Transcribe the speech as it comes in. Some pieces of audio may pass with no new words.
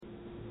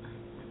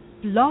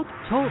Blog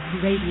Talk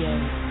Radio.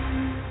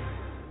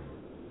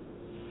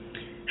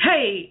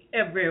 Hey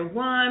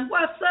everyone,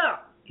 what's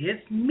up?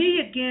 It's me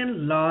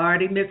again,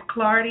 Lardy, Miss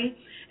Clardy,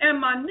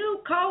 and my new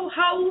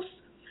co-host,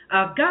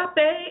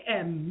 Agape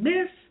and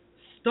Miss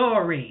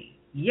Story.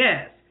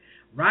 Yes,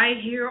 right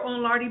here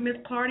on Lardy, Miss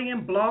Clardy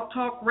and Blog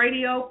Talk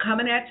Radio,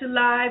 coming at you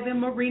live in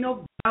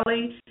Moreno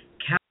Valley,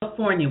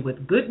 California,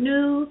 with good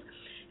news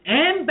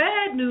and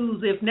bad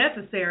news if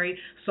necessary.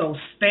 So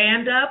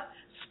stand up,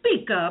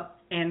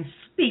 and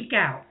speak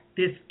out.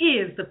 This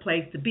is the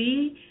place to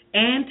be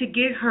and to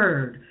get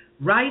heard.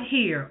 Right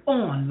here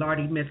on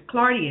Lardy, Miss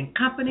Clardy and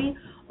Company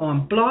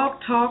on Blog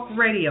Talk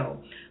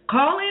Radio.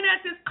 Call in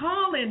at this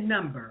call-in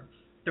number,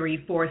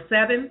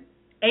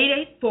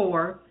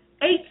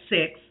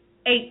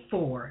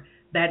 347-884-8684.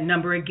 That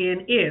number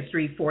again is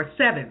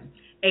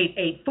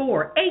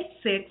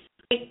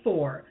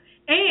 347-884-8684.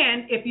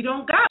 And if you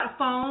don't got a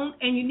phone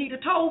and you need a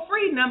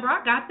toll-free number,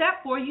 I got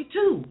that for you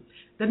too.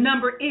 The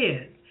number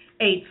is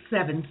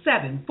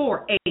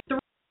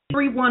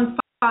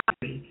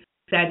 877-483-3153.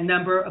 That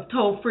number of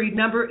toll-free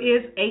number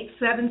is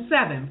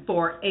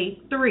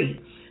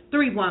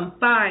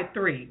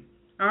 877-483-3153.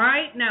 All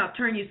right, now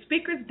turn your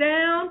speakers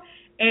down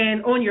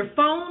and on your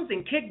phones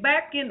and kick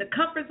back in the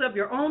comforts of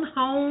your own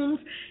homes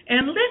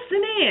and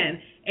listen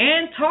in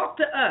and talk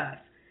to us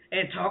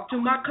and talk to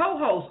my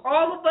co-hosts,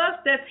 all of us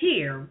that's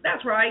here.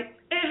 That's right,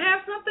 and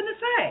have something to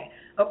say,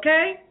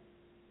 okay?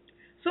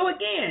 So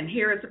again,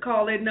 here is the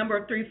call-in number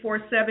of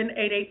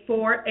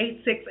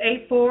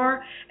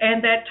 347-884-8684,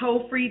 and that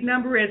toll-free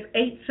number is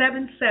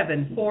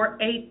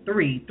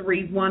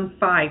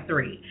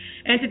 877-483-3153.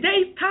 And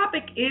today's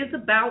topic is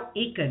about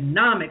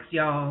economics,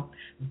 y'all,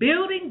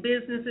 building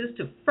businesses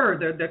to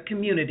further the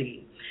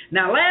community.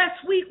 Now,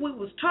 last week we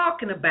was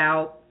talking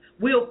about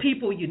will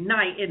people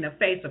unite in the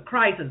face of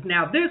crisis?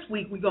 Now, this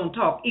week we're going to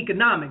talk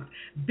economics,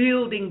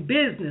 building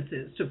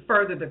businesses to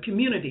further the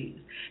communities.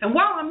 And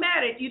while I'm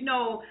at it,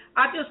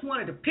 I just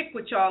wanted to pick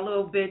with y'all a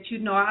little bit.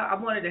 I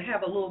wanted to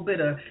have a little bit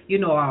of,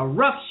 a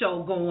rough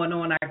show going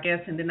on, I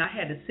guess, and then I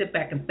had to sit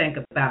back and think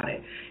about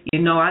it. I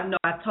know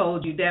I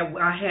told you that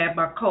I had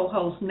my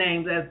co-host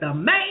names as the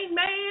Main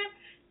Man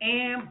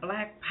and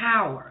Black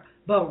Power.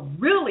 But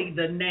really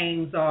the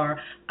names are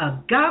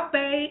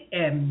Agape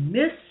and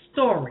Miss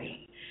Story.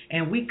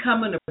 And we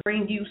coming to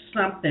bring you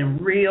something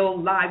real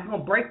live. We're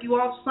going to break you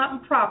off something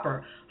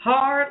proper.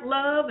 Hard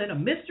love and a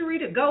mystery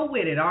to go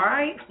with it, all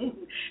right?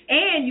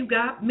 And you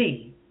got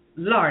me,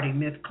 Lardy,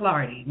 Miss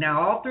Clardy.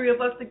 Now, all three of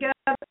us together,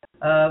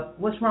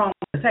 what's wrong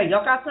with us? Hey,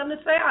 y'all got something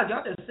to say?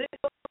 Y'all just sit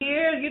over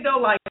here,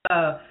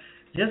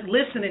 just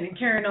listening and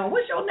carrying on.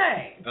 What's your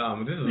name?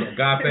 This is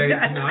Agape.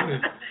 I'm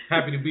just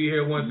happy to be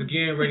here once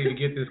again, ready to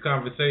get this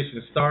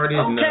conversation started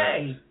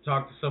and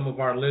talk to some of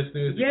our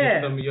listeners, and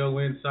get some of your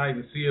insight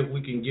and see if we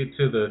can get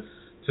to the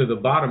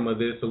bottom of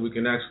this so we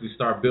can actually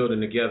start building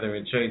together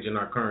and changing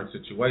our current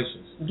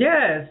situations.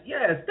 Yes.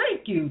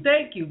 Thank you,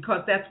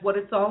 because that's what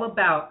it's all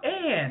about.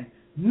 And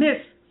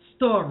Miss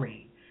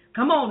Story,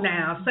 come on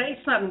now, say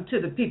something to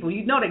the people.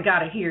 They got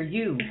to hear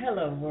you.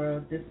 Hello,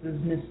 world. This is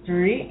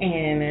Mystery,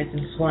 and I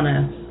just want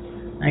to,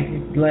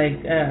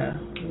 like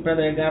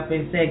Brother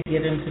Agape said,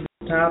 get into the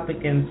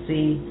topic and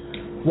see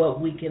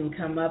what we can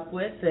come up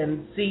with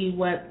and see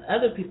what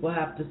other people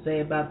have to say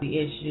about the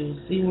issue,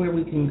 see where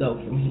we can go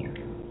from here.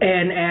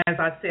 And as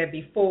I said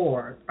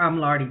before, I'm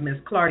Lardy, Miss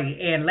Clardy,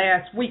 and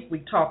last week we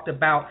talked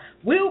about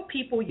will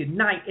people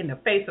unite in the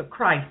face of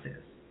crisis?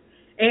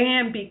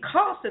 And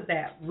because of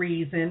that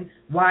reason,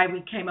 why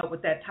we came up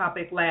with that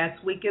topic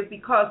last week is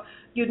because,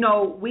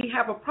 we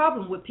have a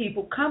problem with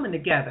people coming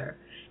together.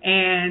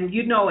 And,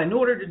 in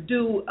order to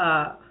do,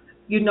 to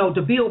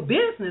build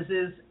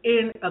businesses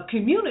in a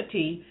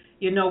community,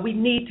 we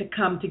need to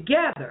come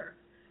together.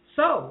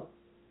 So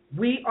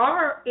we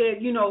are,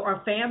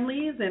 our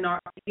families and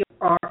are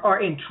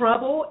in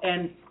trouble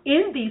and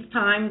in these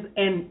times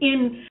and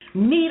in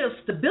need of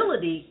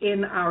stability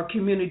in our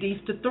communities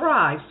to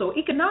thrive. So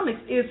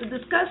economics is a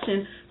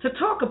discussion to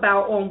talk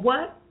about on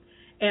what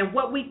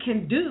we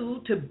can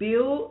do to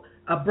build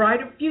a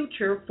brighter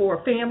future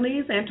for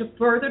families and to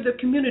further the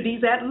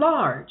communities at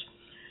large.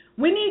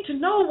 We need to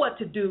know what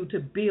to do to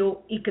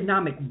build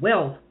economic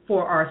wealth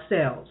for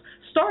ourselves,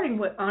 starting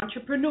with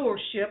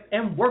entrepreneurship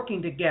and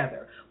working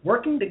together.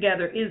 Working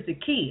together is the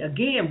key.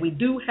 Again, we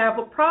do have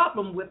a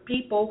problem with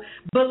people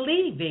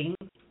believing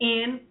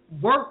in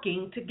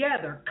working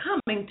together,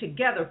 coming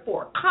together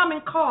for a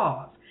common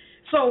cause.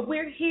 So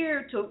we're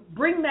here to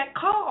bring that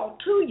call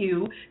to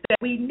you that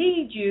we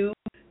need you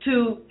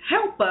to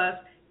help us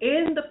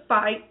in the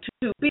fight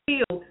to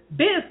build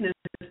businesses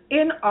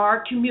in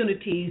our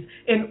communities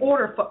in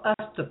order for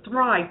us to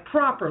thrive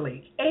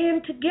properly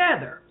and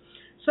together.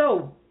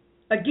 So,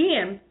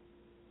 again,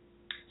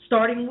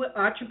 starting with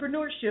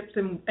entrepreneurships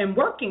and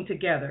working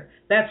together.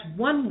 That's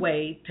one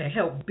way to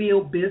help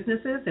build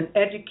businesses and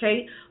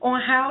educate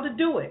on how to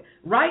do it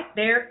right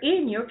there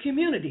in your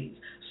communities.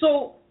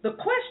 So the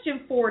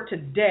question for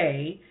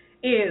today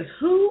is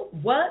who,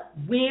 what,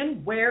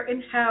 when, where,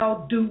 and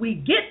how do we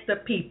get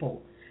the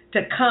people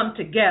to come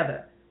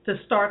together to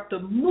start the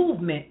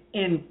movement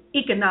in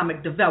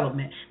economic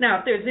development. Now,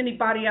 if there's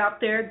anybody out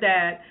there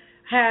that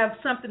have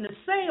something to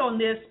say on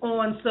this,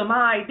 on some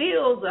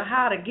ideals of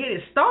how to get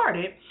it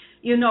started,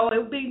 it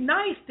would be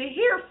nice to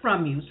hear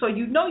from you. So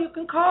you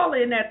can call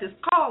in at this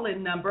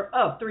call-in number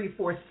of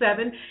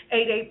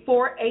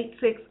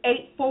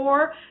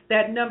 347-884-8684.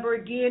 That number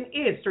again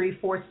is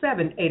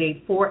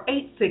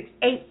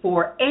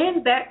 347-884-8684.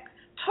 And that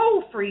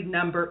toll-free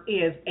number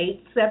is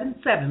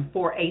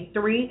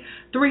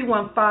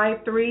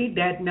 877-483-3153.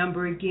 That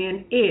number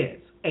again is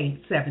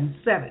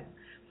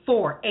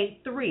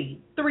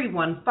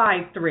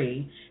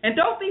 877-483-3153. And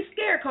don't be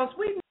scared, because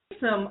we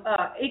some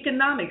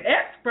economic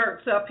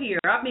experts up here.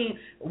 I mean,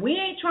 we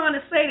ain't trying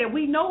to say that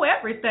we know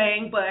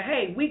everything, but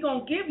hey, we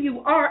gonna give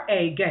you our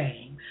A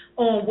game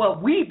on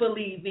what we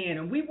believe in,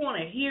 and we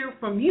want to hear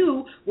from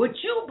you what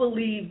you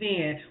believe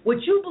in,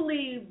 what you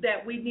believe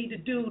that we need to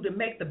do to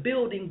make the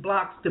building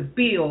blocks to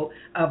build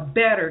a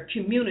better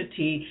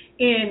community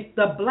in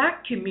the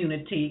Black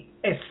community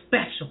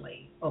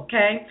especially,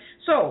 okay?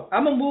 So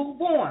I'm gonna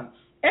move on.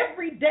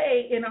 Every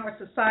day in our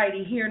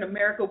society here in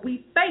America,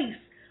 we face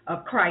a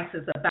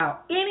crisis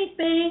about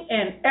anything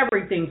and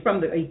everything,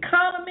 from the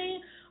economy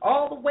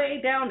all the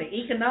way down to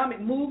economic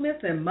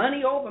movements and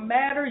money over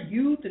matter,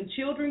 youth and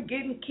children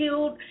getting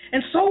killed,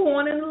 and so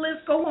on, and the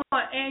list go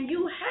on. And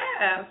you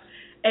have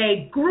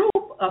a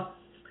group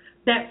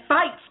that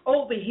fights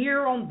over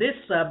here on this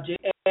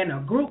subject, and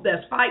a group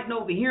that's fighting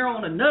over here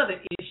on another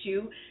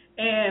issue,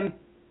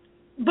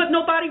 but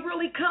nobody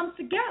really comes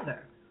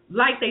together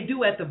like they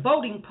do at the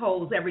voting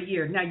polls every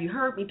year. Now, you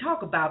heard me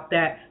talk about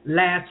that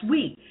last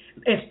week,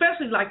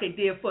 especially like they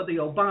did for the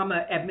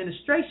Obama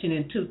administration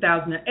in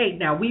 2008.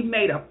 Now, we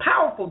made a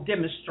powerful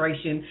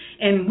demonstration,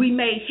 and we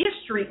made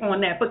history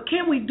on that. But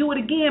can we do it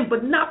again,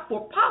 but not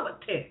for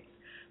politics,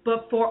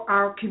 but for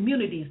our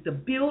communities, to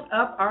build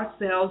up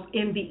ourselves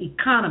in the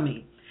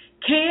economy?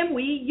 Can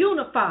we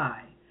unify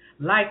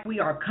like we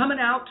are coming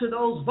out to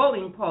those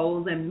voting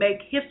polls and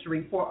make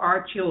history for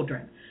our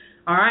children?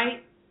 All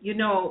right?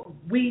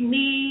 We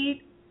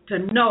need to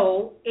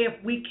know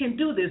if we can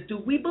do this. Do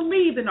we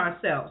believe in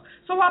ourselves?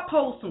 So I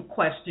posed some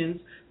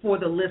questions for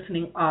the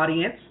listening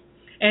audience,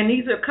 and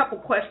these are a couple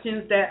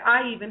questions that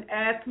I even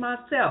asked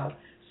myself.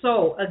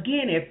 So,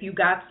 again, if you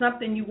got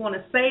something you want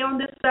to say on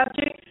this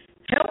subject,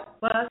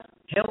 help us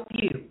help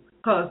you,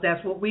 because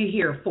that's what we're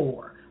here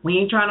for. We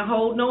ain't trying to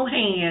hold no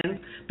hands,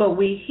 but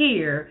we're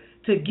here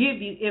to give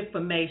you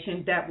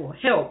information that will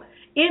help.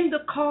 In the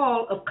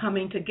call of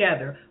coming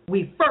together,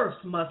 we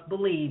first must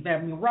believe.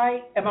 Am I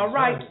right? Am I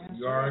right?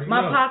 You already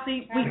My know.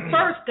 posse, we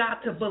first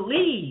got to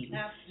believe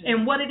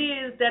in what it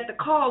is that the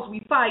cause we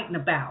fighting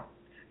about.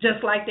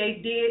 Just like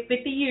they did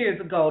 50 years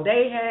ago.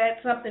 They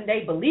had something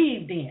they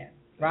believed in,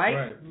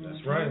 right?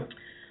 That's right.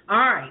 All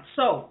right.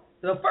 So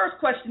the first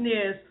question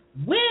is,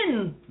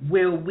 when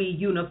will we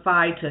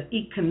unify to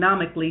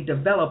economically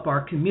develop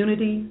our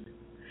communities?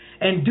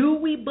 And do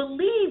we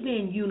believe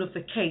in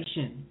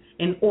unification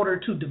in order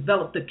to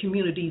develop the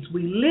communities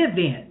we live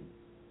in?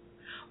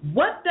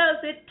 What does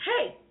it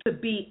take to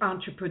be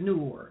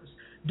entrepreneurs?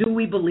 Do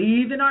we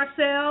believe in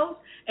ourselves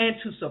and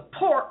to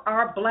support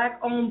our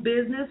Black-owned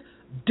business?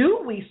 Do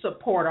we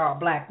support our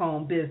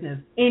Black-owned business?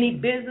 Any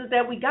business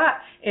that we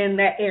got in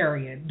that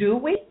area, do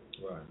we?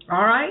 Right.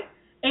 All right.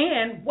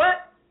 And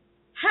what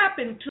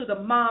happened to the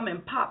mom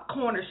and pop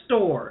corner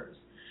stores?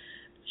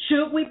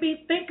 Should we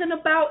be thinking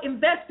about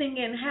investing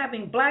in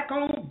having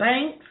Black-owned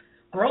banks,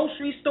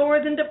 grocery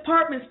stores, and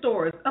department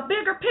stores? A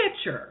bigger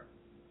picture.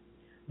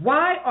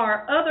 Why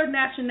are other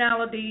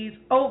nationalities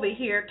over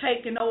here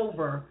taking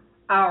over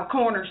our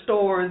corner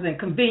stores and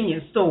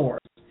convenience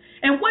stores?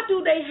 And what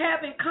do they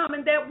have in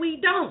common that we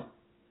don't?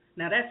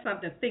 Now, that's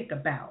something to think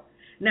about.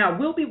 Now,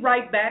 we'll be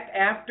right back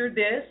after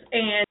this,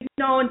 and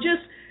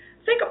just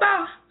think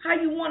about how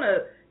you want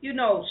to,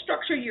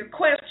 structure your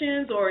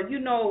questions, or,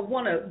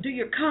 want to do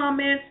your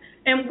comments.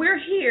 And we're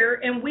here,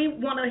 and we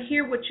want to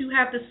hear what you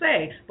have to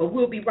say. But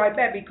we'll be right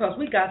back, because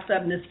we got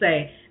something to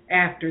say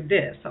after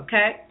this,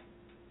 okay?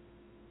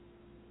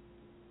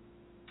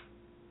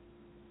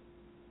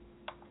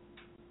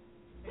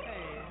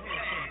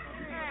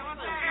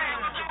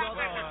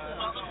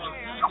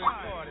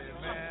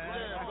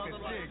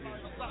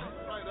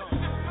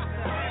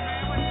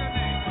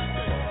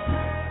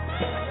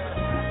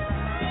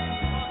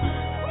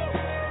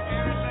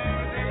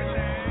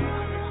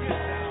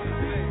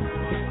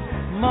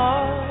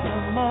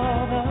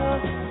 Mother,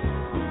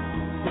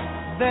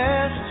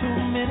 there's too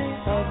many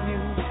of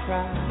you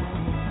crying.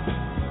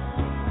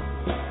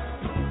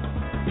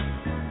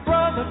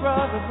 Brother,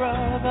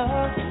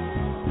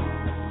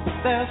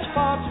 there's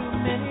far too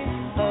many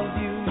of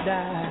you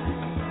dying.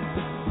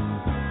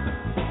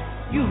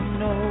 You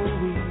know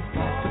we've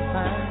got to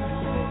find a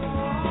way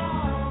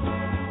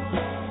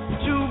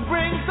to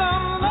bring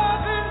some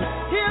loving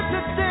here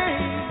today.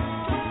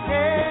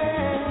 Yeah.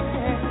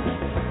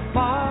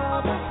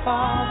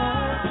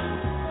 Father,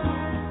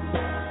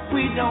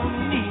 we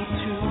don't need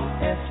to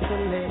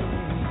escalate.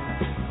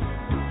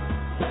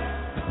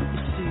 You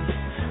see,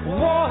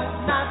 war is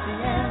not the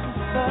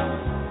answer.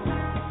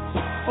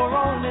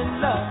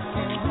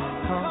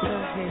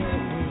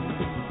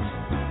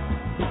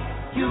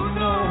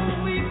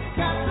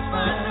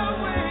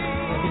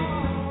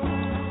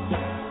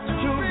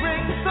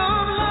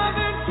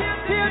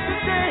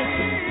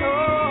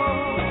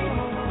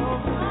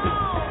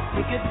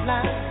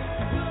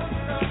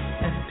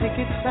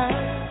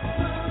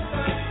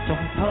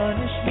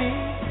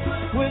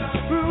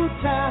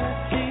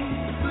 brutality.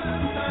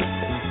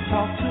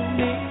 Talk to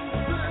me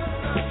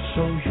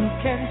so you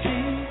can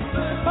see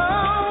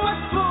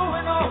what's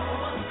going on.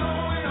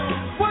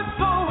 What's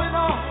going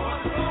on?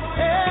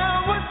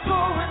 Yeah, what's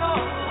going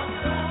on?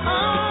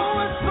 Oh,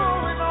 what's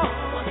going on?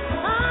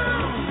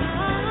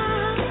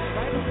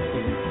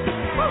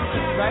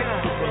 Right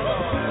on.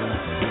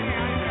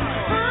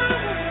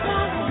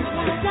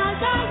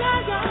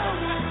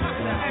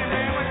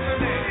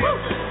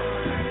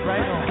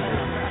 Right on.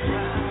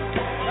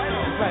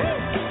 Right.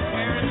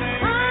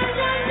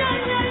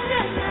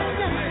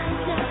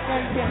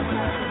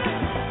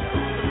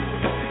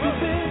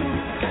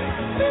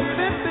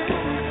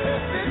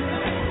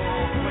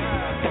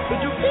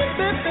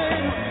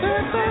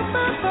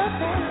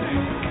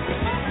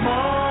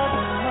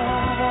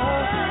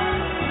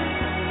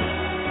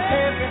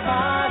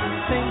 Everybody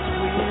thinks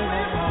we're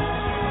at home.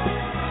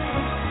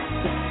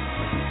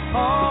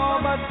 Oh,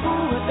 but who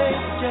are they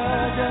to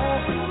judge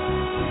us?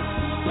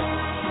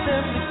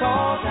 Simply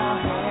cause our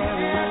hair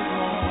is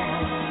long.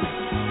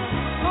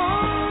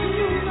 Oh,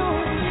 you know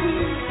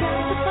we've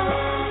got to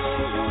find.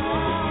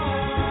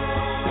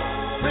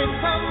 Bring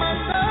some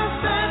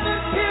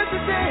understanding here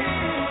today.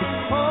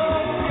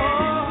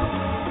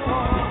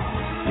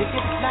 Pick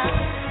it loud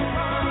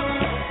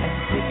and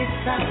pick it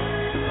sound.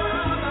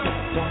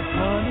 Don't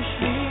punish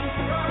me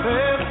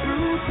for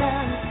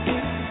brutality.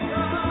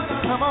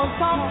 Come on,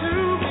 talk to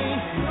me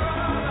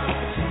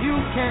so you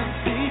can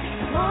see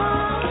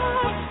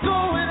what's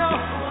going on.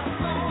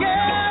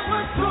 Yeah,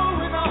 what's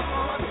going on?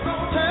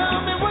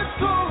 Tell me what's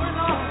going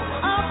on.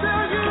 I'll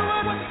tell you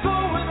what's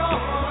going on.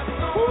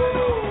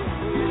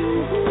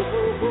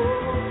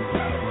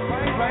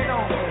 Right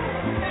on,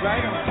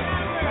 right on.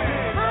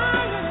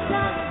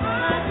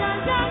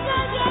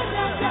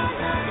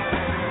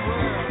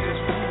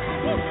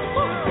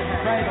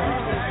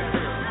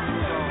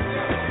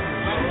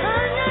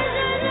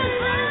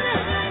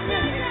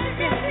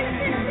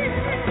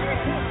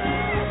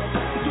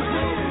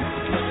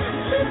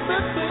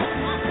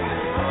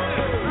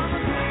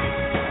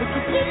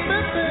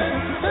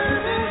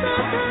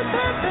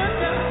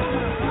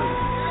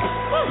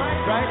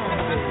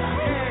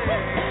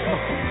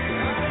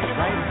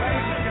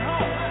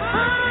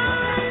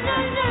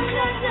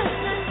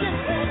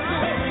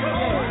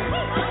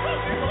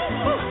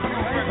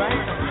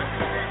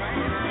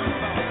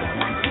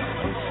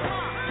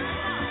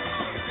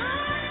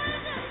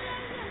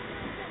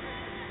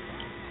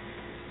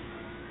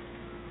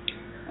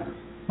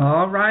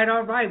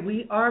 All right.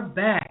 We are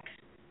back.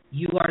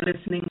 You are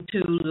listening to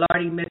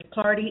Lardy Miss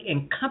Clardy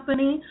and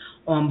Company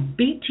on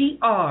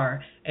BTR,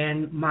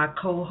 and my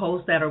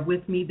co-hosts that are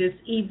with me this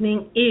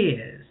evening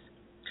is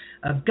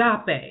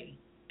Agape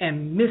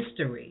and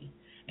Mystery,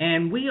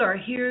 and we are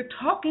here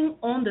talking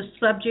on the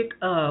subject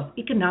of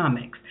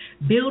economics,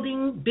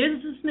 building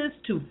businesses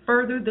to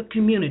further the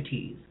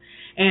communities.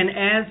 And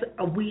as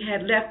we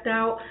had left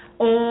out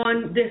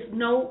on this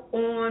note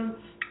on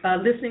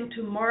listening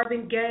to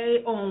Marvin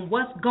Gaye on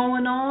what's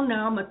going on.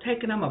 Now I'm going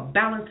to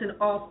balance it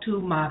off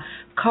to my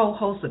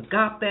co-host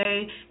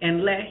Agape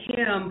and let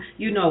him,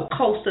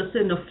 coast us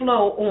in the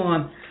flow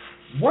on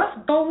what's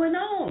going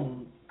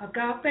on.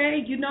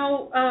 Agape,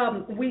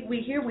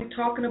 we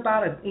talking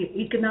about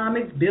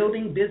economics,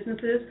 building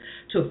businesses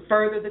to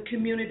further the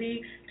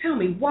community. Tell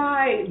me,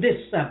 why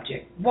this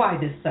subject?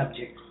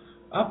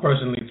 I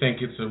personally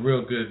think it's a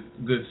real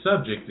good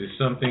subject. It's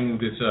something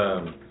that's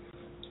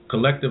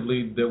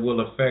collectively that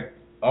will affect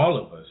all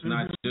of us,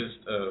 not just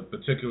a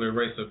particular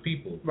race of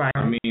people. Right.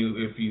 I mean,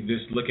 if you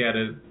just look at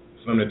it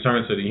from the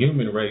terms of the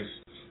human race,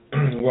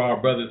 we're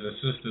all brothers and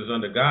sisters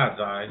under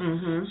God's eyes.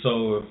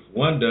 So if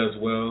one does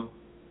well,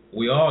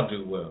 we all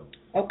do well.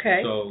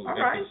 Okay. So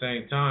the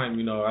same time,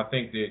 I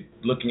think that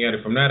looking at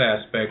it from that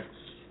aspect,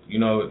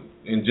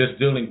 and just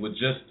dealing with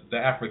just the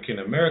African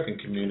American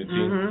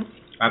community,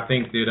 I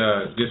think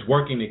that just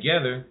working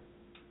together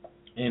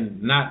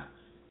and not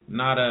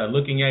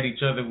looking at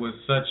each other with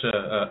such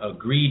a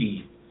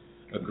greedy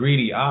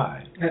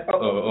eye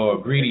or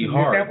a greedy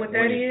heart. Is that what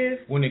that is?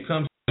 When it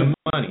comes to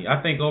money,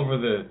 I think over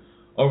the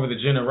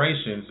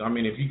generations. I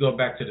mean, if you go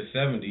back to the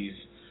 70s,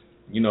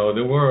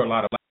 there were a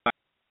lot of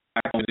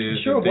activists and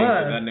things of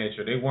that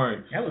nature. They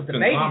weren't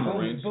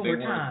conglomerates. They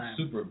weren't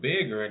super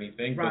big or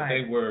anything, but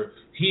they were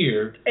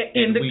here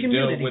in and the we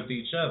community. dealt with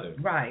each other.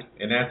 Right.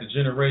 And as the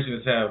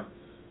generations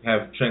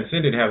have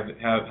transcended,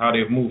 have how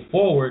they've moved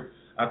forward,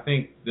 I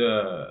think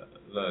the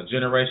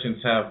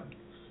generations have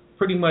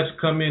pretty much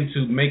come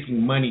into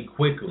making money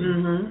quickly.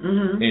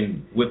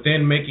 And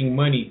within making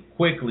money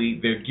quickly,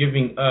 they're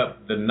giving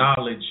up the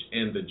knowledge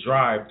and the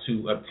drive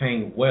to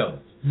obtain wealth.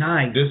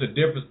 Nice. There's a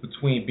difference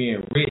between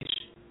being rich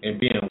and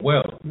being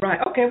wealthy. Right.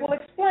 Okay, well,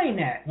 explain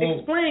that.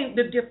 Explain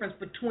the difference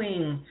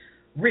between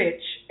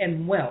rich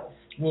and wealth.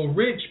 Well,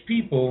 rich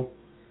people,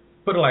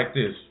 put it like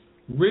this.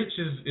 Rich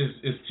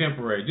is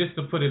temporary. Just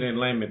to put it in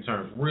layman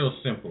terms, real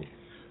simple.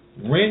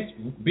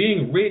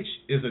 Being rich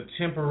is a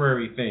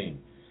temporary thing.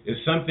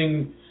 It's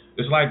something.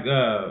 It's like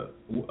a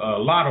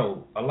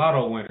lotto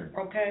winner.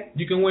 Okay.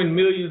 You can win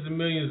millions and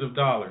millions of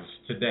dollars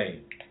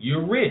today.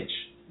 you're rich.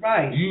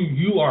 Right.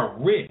 You are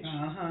rich.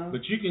 Uh-huh.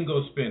 But you can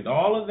go spend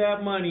all of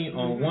that money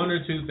on one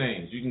or two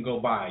things. You can go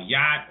buy a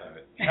yacht, a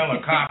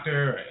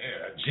helicopter,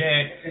 a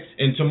jet,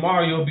 and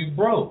tomorrow you'll be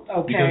broke.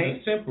 Okay. Because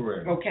it's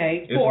temporary.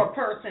 Okay. For a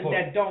person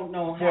that don't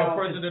know how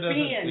to spend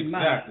money.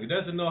 Exactly.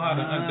 Doesn't know how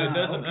to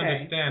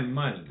understand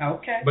money.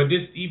 Okay. But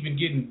just even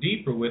getting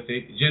deeper with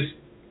it,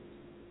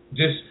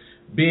 just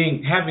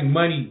having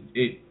money,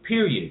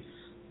 period.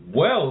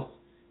 Wealth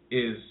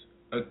is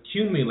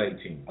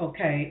accumulating.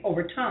 Okay,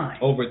 over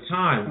time.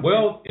 Okay.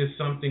 Wealth is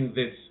something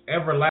that's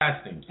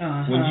everlasting.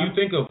 Uh-huh. When you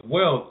think of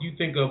wealth, you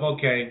think of,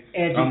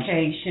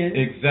 education.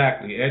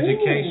 Exactly.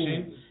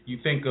 Education. Ooh. You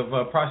think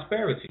of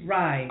prosperity.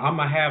 Right. I'm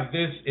going to have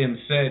this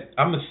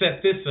I'm going to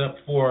set this up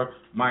for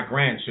my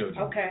grandchildren.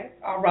 Okay.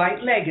 All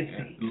right.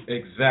 Legacy.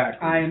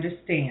 Exactly. I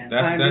understand.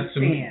 That's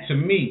to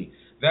me,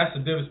 that's the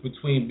difference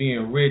between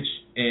being rich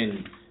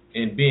and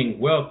being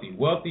wealthy.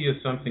 Wealthy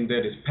is something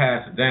that is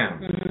passed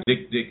down,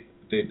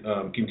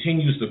 that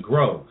continues to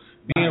grow.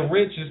 Being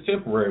rich is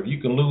temporary. You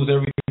can lose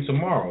everything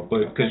tomorrow,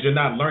 but because you're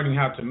not learning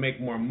how to make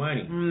more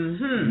money.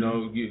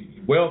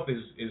 Mm-hmm. Wealth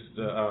is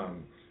the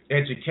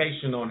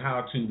education on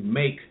how to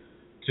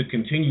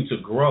continue to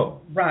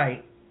grow.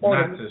 Right.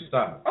 Not to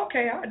stop.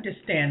 Okay, I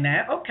understand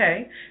that.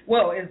 Okay.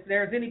 Well, if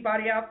there's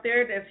anybody out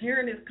there that's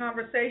hearing this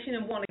conversation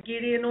and want to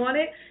get in on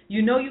it,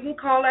 you can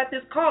call at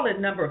this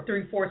call-in number of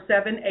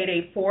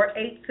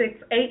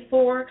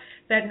 347-884-8684.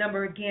 That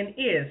number again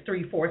is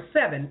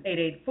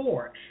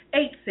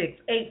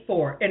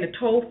 347-884-8684. And the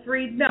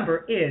toll-free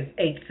number is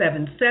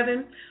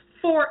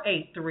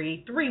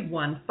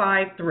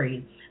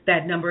 877-483-3153.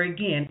 That number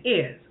again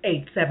is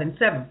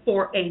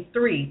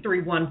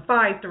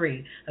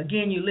 877-483-3153.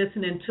 Again, you're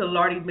listening to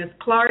Lardy Miss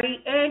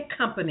Clardy and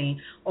Company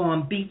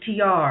on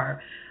BTR.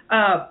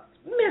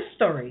 Miss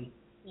Story,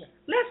 yes.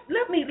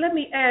 Let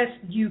me ask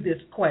you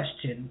this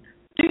question.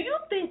 Do you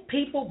think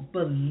people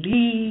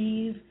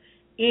believe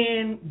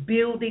in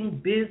building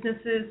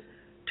businesses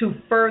to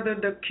further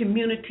the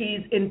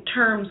communities in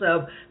terms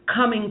of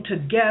coming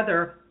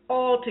together,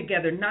 all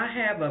together, not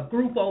have a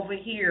group over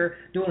here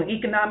doing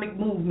economic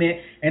movement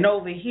and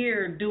over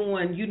here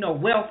doing,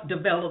 wealth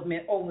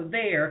development over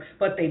there,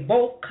 but they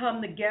both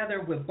come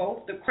together with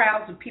both the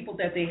crowds of people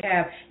that they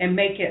have and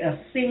make it a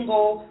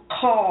single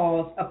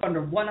cause up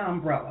under one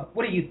umbrella?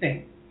 What do you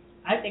think?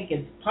 I think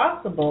it's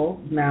possible.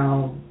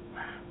 Now,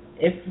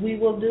 if we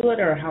will do it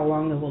or how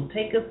long it will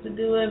take us to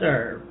do it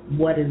or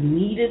what is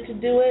needed to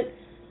do it,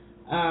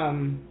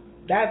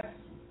 that's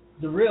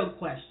the real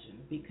question,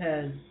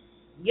 because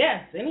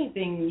yes,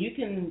 anything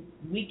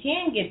we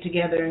can get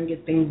together and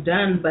get things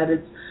done, but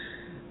it's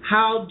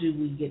how do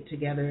we get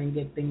together and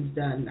get things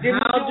done?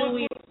 How do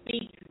we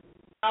speak?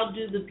 How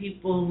do the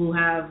people who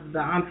have the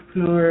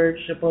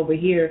entrepreneurship over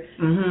here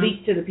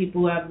speak to the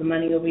people who have the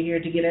money over here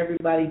to get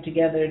everybody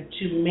together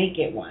to make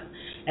it one?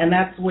 And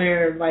that's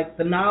where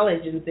the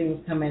knowledge and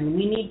things come in.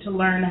 We need to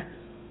learn,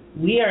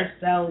 we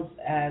ourselves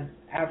as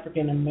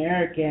African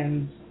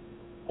Americans,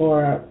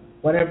 or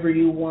whatever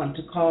you want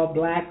to call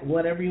black,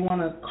 whatever you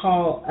want to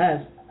call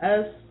us,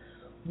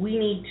 we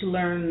need to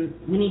learn,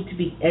 we need to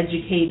be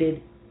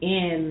educated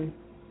in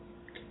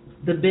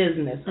the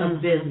business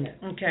of business.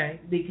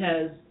 Okay.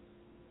 Because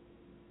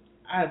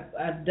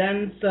I've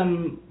done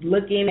some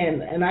looking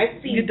and I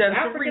see You've done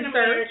African some research.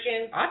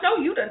 Americans. I know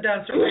you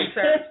done some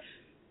research.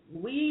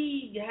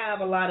 We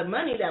have a lot of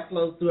money that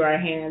flows through our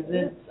hands.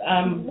 It's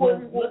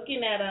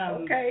looking at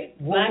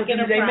Black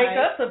Enterprise. They make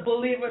us a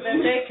believer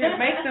that they can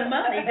make some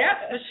money.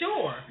 That's for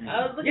sure.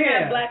 I was looking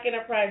at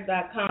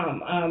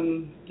blackenterprise.com.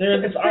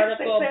 There's this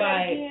article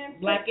by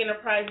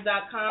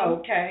blackenterprise.com.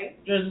 Okay.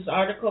 There's this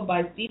article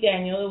by C.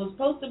 Daniel. It was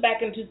posted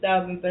back in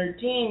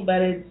 2013,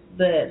 but it's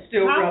the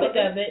still topic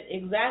relevant. of it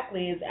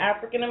exactly is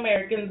African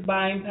Americans'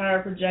 buying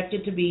power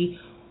projected to be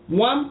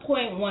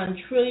 $1.1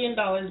 trillion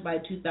by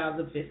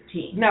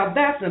 2015. Now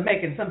that's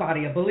making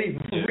somebody a believer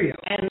for real.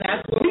 And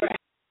that's where we're at.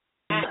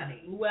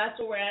 That's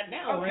where we're at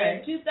now. Okay. We're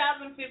in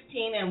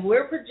 2015, and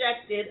we're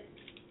projected,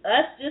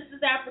 us just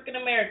as African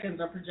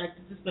Americans are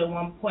projected to spend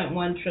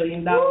 $1.1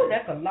 trillion. Woo,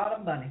 that's a lot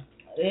of money.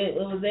 It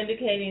was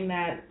indicating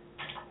that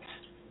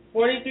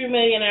 43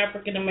 million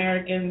African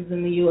Americans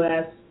in the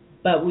U.S.,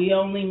 but we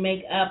only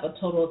make up a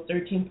total of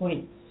 13.7% of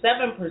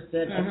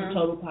the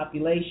total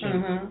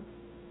population.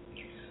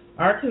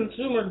 Our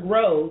consumer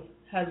growth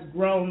has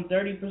grown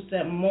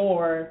 30%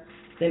 more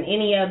than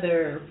any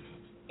other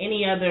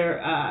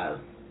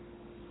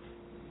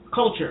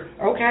culture.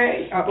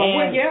 Okay.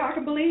 Well, yeah, I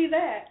can believe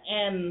that.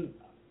 And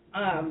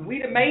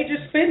we the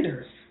major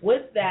spenders.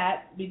 With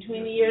that,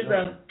 between the years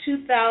of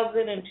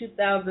 2000 and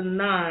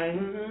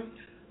 2009,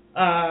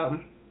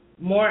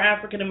 more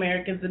African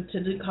Americans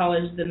attended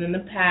college than in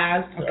the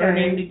past,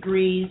 earning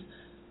degrees.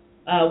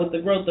 With the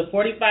growth of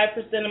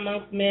 45%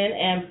 amongst men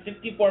and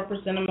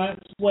 54%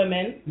 amongst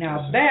women.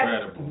 Now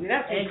that's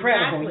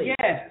incredible. Exactly.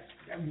 Yes.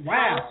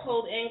 Wow.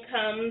 Household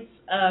incomes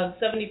of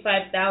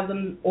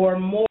 $75,000 or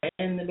more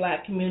in the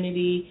black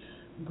community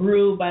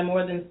grew by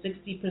more than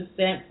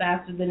 60%,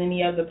 faster than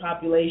any other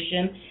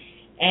population.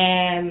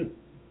 And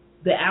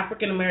the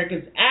African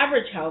American's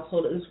average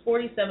household is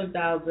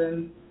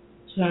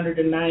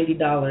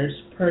 $47,290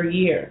 per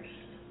year.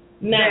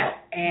 Now,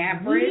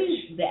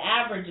 the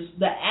average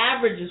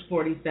is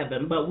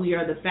 47, but we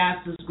are the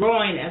fastest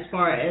growing as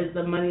far as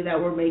the money that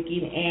we're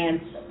making,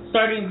 and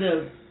starting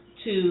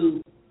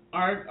to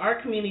our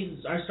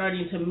communities are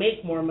starting to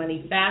make more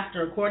money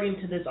faster,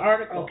 according to this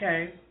article.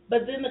 Okay.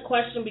 But then the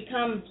question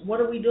becomes, what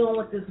are we doing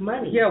with this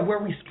money? Yeah, where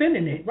are we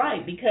spending it?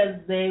 Right,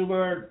 because they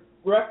were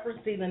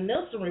referencing the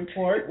Nielsen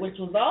report, which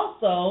was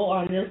also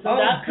on Nielsen.com.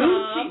 Oh,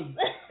 Gucci.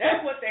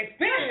 That's what they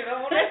spending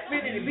on. They're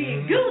spending it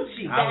being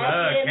Gucci.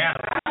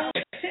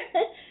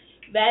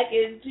 Back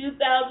in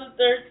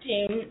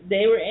 2013,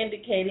 they were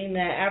indicating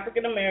that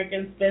African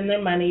Americans spend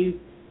their money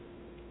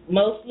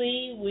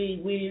mostly.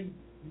 We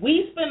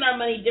spend our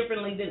money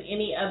differently than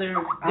any other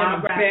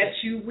demographic. I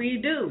bet you we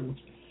do.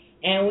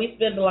 And we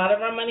spend a lot of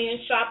our money in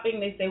shopping.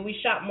 They say we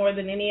shop more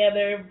than any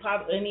other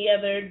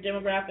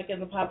demographic in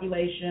the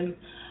population.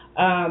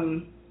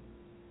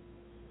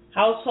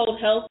 Household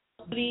health,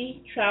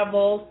 beauty,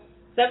 travel.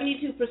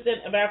 72%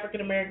 of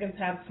African Americans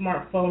have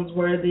smartphones,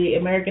 where the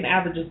American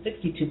average is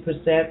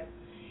 62%.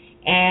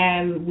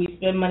 And we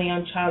spend money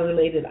on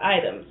child-related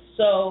items.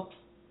 So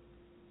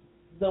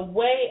the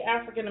way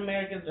African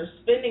Americans are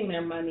spending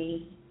their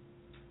money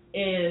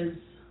is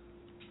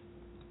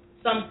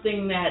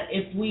something that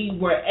if we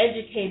were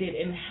educated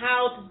in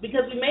how to,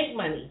 because we make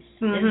money.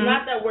 Mm-hmm. It's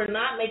not that we're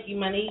not making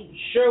money.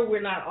 Sure,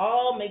 we're not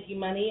all making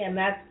money, and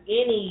that's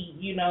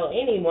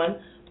anyone,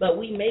 but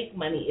we make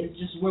money. It's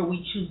just where we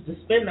choose to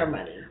spend our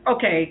money.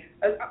 Okay,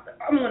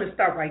 I'm going to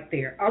stop right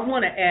there. I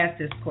want to ask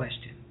this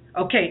question.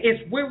 Okay,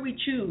 it's where we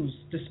choose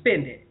to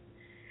spend it.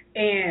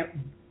 And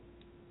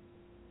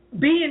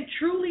being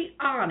truly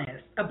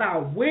honest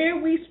about where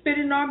we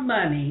spending our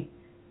money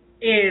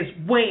is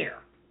where?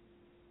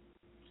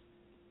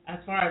 As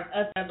far as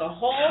us as a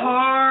whole?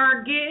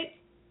 Target,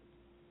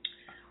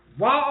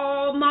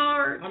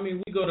 Walmart. I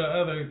mean, we go to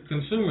other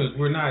consumers.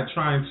 We're not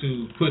trying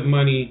to put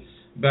money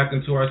back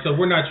into ourselves.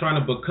 We're not trying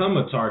to become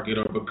a Target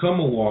or become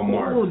a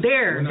Walmart. Oh,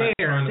 there you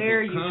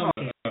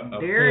talking. A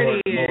there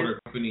Ford it is. Motor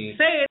Company.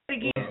 Say it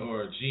again.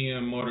 Or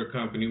GM Motor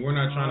Company. We're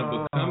not trying to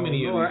become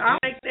any of these. I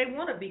think they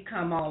want to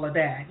become all of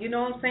that. You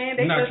know what I'm saying?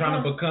 We're not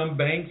trying to become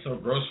banks or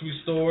grocery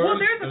stores. Well,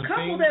 there's a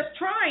couple that's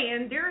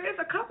trying. There is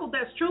a couple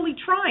that's truly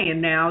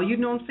trying now. You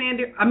know what I'm saying?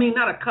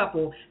 Not a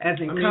couple as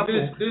in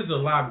couple. There's a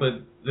lot,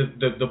 but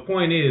the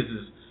point is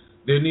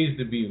there needs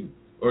to be,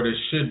 or there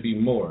should be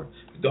more.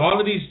 All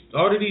of these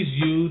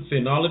youths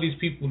and all of these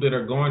people that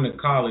are going to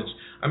college.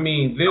 I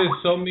mean, there's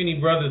so many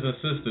brothers and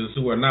sisters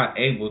who are not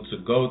able to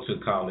go to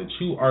college,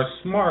 who are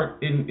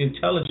smart and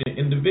intelligent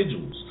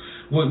individuals.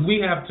 What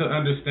we have to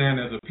understand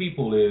as a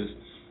people is,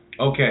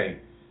 okay,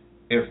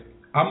 if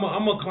I'm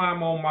gonna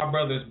climb on my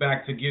brother's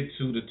back to get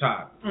to the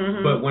top,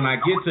 but when I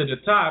get to the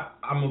top,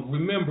 I'm gonna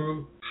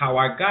remember how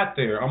I got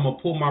there. I'm gonna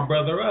pull my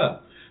brother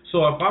up.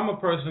 So if I'm a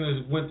person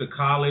that went to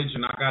college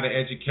and I got an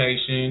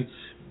education,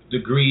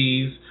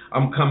 degrees,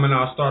 I'm coming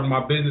out starting my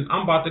business,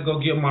 I'm about to go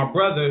get my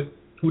brother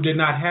who did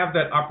not have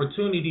that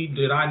opportunity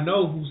that I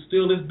know who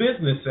still is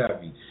business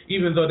savvy,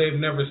 even though they've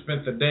never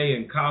spent a day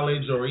in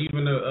college or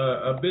even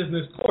a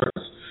business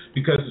course,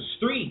 because the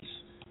streets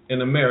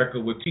in America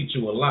would teach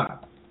you a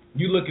lot.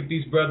 You look at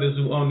these brothers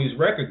who own these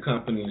record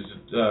companies,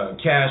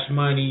 Cash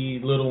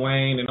Money, Lil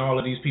Wayne, and all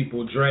of these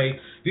people, Dre.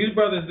 These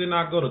brothers did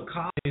not go to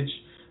college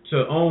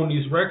to own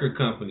these record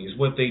companies.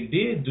 What they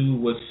did do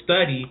was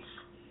study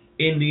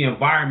in the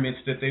environments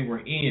that they were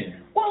in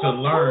to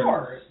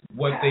learn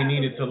what they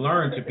needed to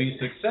learn to be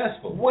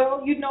successful.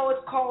 Well,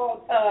 it's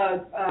called,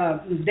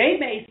 they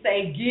may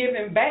say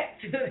giving back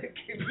to the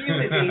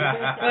community,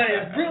 but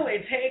it's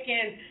really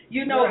taking,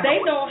 they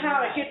know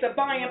how to get the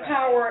buying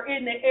power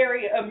in the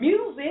area of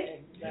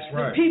music. That's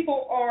right.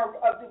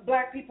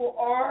 Black people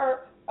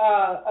are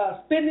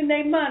spending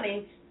their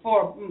money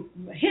for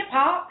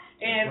hip-hop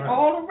and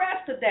all the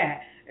rest of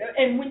that.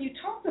 And when you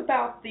talk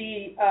about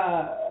the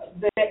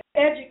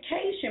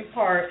education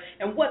part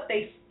and what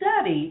they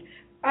studied,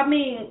 I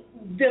mean,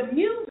 the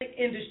music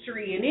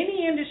industry and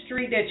any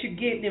industry that you're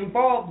getting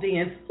involved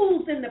in,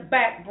 who's in the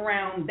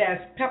background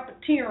that's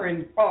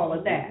puppeteering all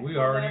of that? We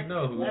already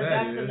know who that is.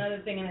 That's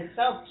another thing in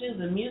itself, too,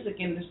 the music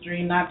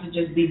industry, not to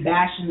just be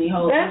bashing the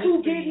whole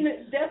industry.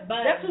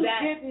 That's who's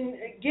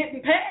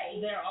getting paid.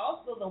 They're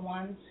also the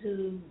ones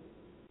who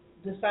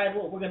decide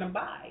what we're going to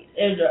buy.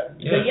 The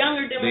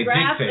younger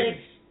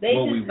demographic, they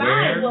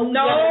decide what we're going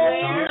to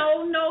wear.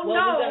 What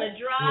we're going to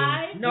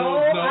drive.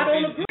 I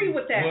don't agree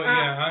with that.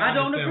 I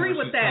don't agree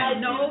with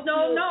that. No,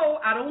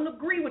 I don't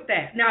agree with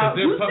that. Now,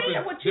 you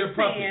saying what you're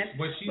saying.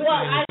 Well,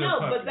 I know,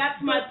 but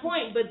that's my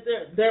point. But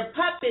they're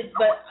puppets.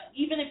 But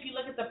even if you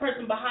look at the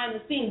person behind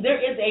the scenes,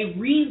 there is a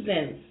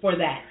reason for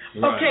that.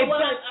 Right. Okay,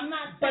 I'm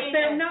not saying but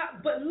they're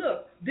not. But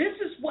look, this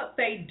is what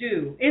they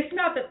do. It's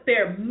not that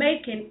they're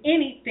making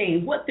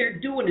anything. What they're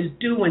doing is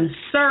doing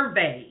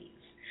surveys.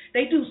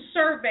 They do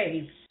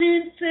surveys.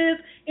 census,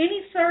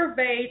 any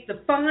surveys to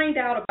find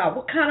out about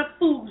what kind of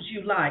foods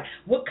you like,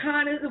 what's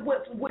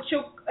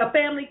your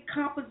family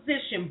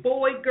composition,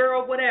 boy,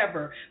 girl,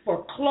 whatever,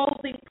 for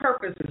clothing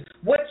purposes,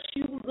 what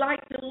you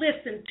like to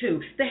listen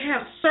to. They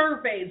have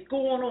surveys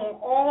going on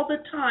all the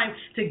time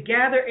to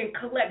gather and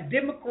collect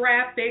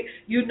demographic,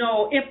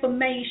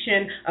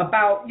 information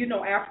about,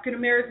 African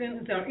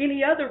Americans or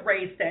any other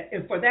race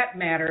for that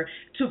matter,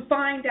 to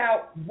find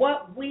out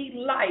what we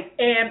like.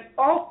 And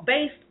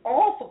based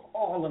off of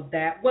all of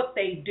that, what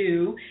they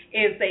do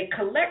is they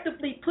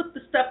collectively put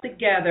the stuff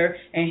together,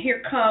 and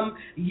here come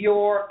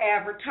your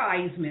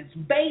advertisements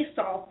based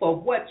off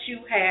of what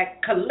you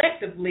had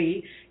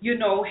collectively,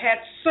 had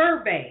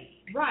surveyed.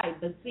 Right,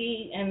 but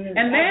see, and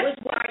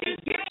that's why you're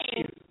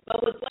saying,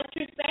 but with what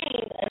you're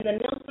saying, and the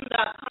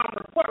Nielsen.com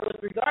report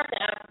with regard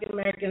to African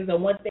Americans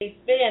and what they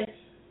spend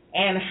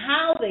and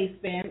how they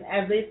spend,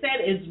 as they said,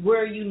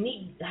 we're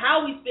unique.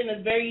 How we spend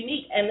is very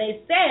unique, and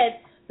they said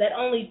that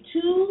only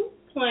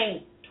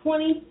 $2.24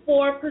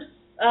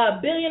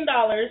 billion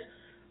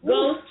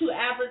goes to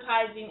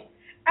advertising.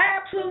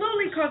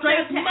 Absolutely, because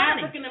straight to money.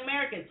 African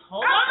Americans.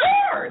 Hold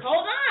on.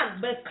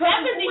 But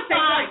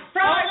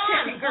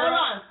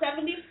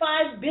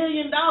 $75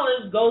 billion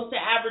goes to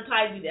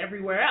advertising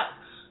everywhere else.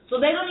 So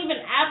they don't even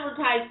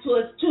advertise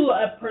to us to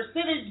a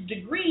percentage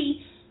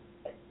degree.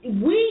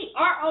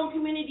 Our own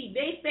community,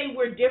 they say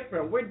we're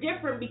different. We're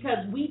different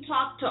because we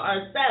talk to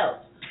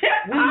ourselves.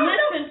 We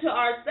listen to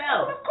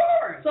ourselves. Of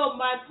course. So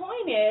my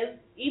point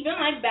is, even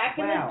like back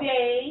in the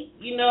day,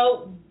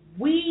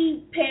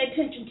 we pay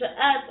attention to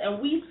us and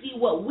we see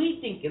what we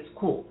think is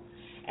cool.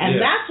 And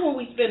that's where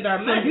we spend our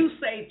money. So you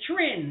say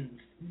trends.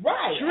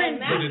 Right.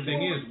 But the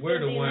thing is, we're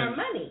the ones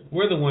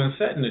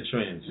setting the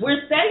trends.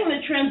 We're setting the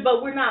trends,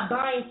 but we're not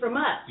buying from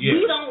us. Yes.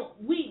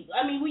 We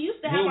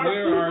used to have our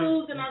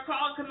Fubu's and our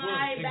Carl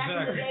Kanai back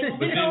in the day.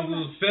 But then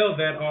we'll sell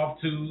that off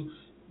to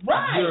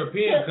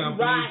European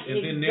companies,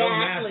 and then they'll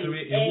master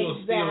it, and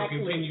we'll still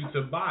continue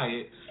to buy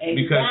it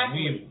because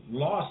we've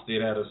lost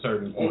it at a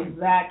certain point.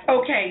 Exactly.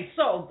 Okay,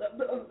 so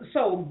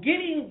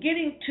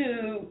getting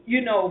to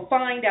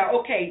find out.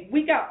 Okay,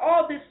 we got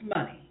all this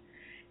money,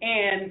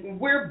 and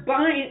we're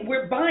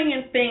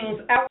buying things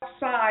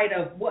outside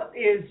of what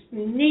is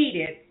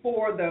needed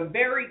for the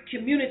very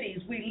communities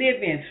we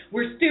live in.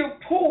 We're still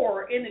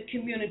poor in the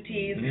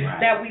communities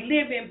that we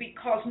live in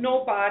because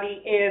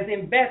nobody is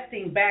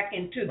investing back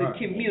into the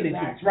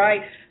communities,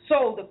 right?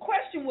 So the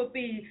question would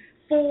be,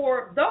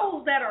 for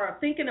those that are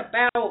thinking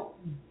about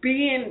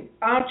being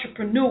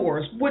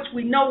entrepreneurs, which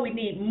we know we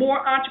need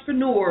more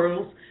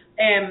entrepreneurs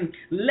and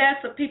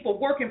less of people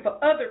working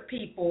for other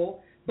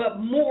people,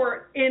 but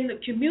more in the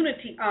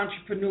community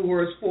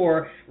entrepreneurs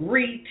for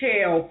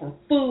retail, for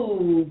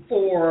food,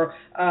 for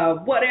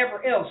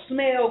whatever else,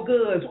 smell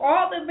goods,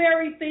 all the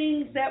very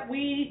things that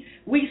we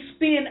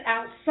spend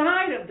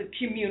outside of the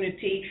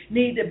community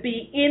need to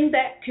be in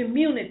that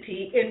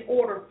community in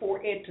order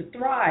for it to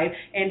thrive,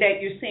 and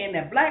that you're saying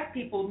that black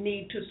people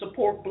need to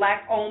support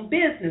black-owned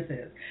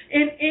businesses.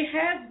 And it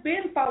has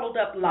been followed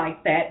up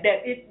like that,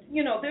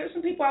 there's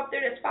some people out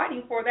there that's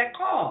fighting for that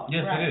cause.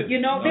 Yes, it is.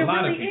 There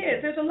really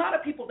is. There's a lot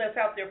of people that's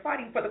out there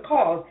fighting for the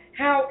cause.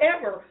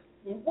 However,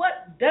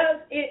 what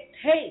does it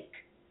take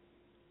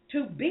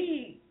to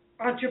be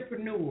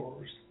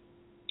entrepreneurs?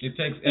 It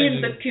takes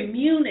in the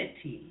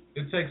community.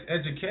 It takes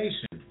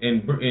education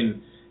and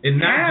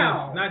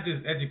not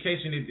just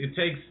education. It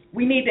takes.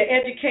 We need to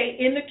educate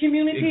in the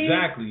community.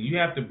 Exactly. You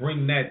have to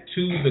bring that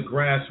to the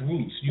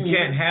grassroots. You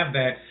can't have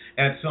that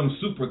at some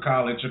super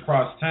college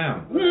across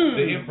town.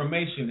 The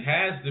information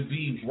has to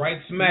be right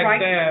smack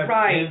dab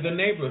in the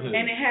neighborhood.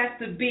 And it has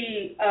to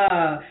be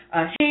a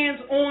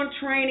hands-on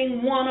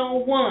training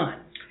 101.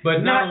 But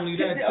not only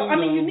that,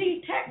 too, you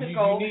need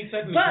technical.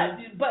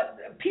 But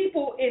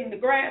people in the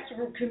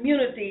grassroots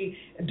community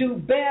do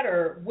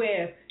better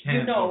with,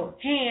 hands-on.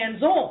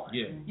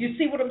 Yeah. You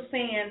see what I'm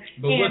saying?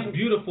 But what's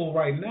beautiful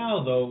right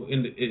now, though,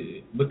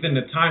 within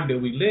the time that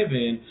we live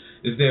in,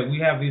 is that we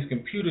have these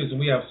computers and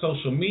we have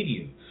social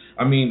media.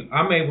 I mean,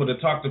 I'm able to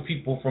talk to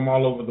people from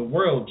all over the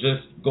world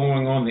just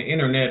going on the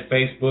internet,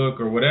 Facebook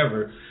or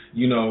whatever.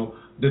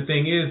 The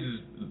thing is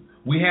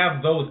we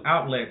have those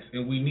outlets,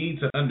 and we need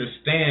to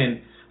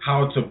understand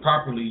how to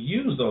properly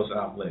use those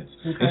outlets.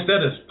 Okay.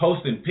 Instead of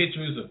posting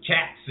pictures of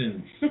cats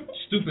and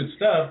stupid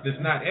stuff that's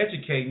not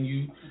educating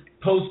you,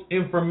 post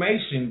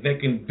information that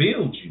can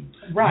build you.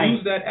 Right.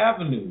 Use that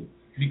avenue.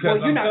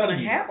 Because you're not going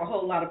to have a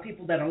whole lot of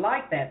people that are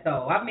like that,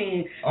 though. I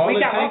mean, we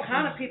got all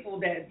kind of people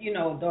that,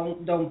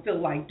 don't feel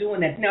like doing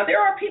that. Now, there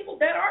are people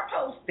that are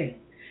posting,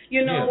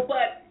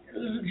 but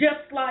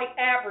just like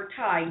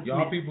advertising.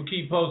 Y'all people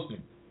keep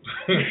posting.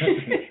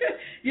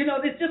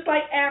 It's just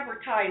like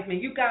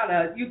advertisement. You got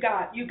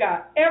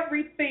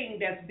everything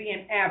that's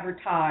being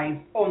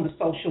advertised on the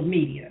social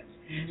media.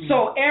 Mm-hmm.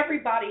 So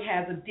everybody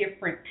has a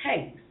different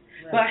taste.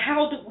 Right. But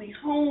how do we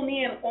hone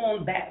in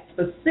on that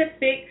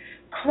specific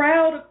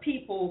crowd of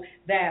people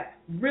that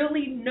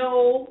really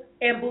know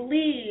and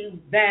believe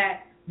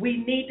that we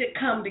need to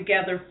come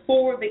together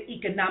for the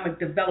economic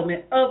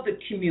development of the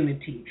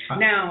community.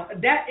 Now,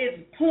 that is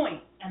the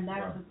point. And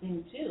that's the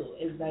thing too,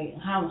 is like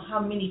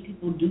how many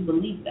people do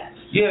believe that?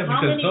 Yeah,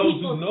 how because many those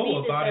people who know see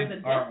about this it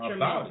as a are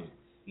about it.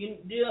 You know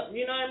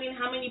what I mean?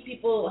 How many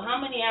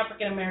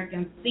African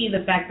Americans see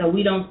the fact that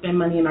we don't spend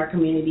money in our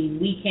communities,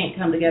 we can't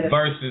come together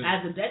versus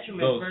as a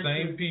detriment? Those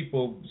same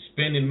people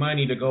spending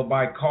money to go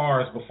buy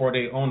cars before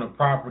they own a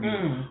property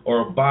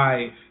or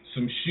buy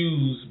some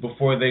shoes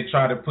before they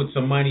try to put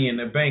some money in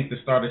the bank to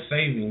start a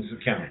savings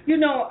account. You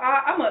know,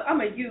 I'm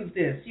gonna use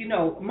this. You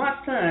know, my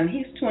son,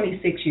 he's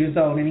 26 years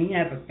old and he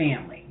has a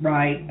family,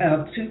 right,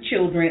 of 2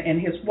 children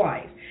and his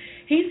wife.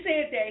 He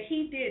said that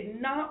he did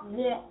not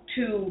want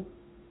to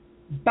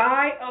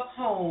buy a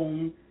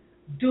home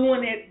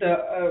doing it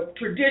the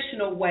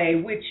traditional way,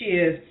 which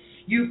is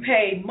you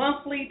pay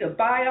monthly to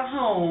buy a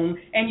home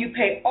and you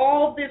pay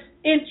all this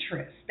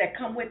interest that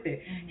come with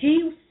it.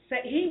 He's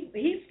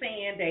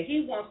saying that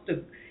he wants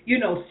to, you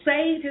know,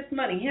 save his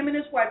money. Him and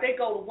his wife, they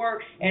go to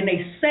work and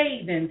they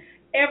saving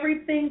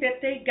everything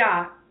that they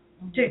got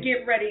to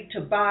get ready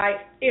to buy.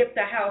 If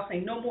the house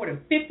ain't no more than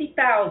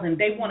 $50,000,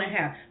 they want to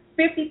have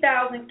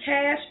 $50,000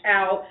 cash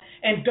out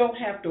and don't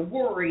have to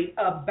worry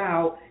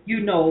about, you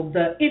know,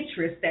 the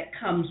interest that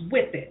comes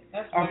with it.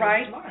 That's all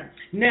right. Smart.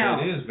 Now,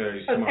 that is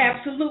very smart.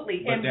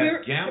 Absolutely. But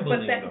that's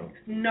gambling, though.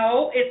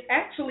 No, it's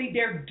actually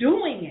they're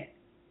doing it.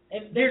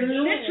 If they're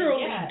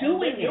literally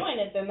doing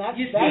it, then that's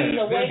the way to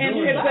go.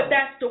 But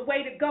that's the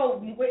way to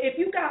go. If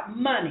you got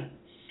money,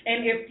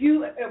 and if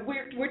you,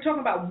 we're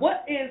talking about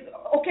what is,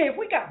 okay, if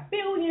we got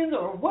billions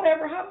or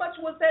whatever, how much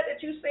was that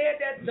you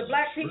said that the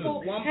black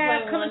people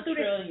have coming through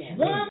this?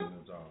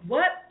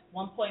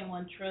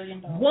 $1.1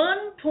 trillion.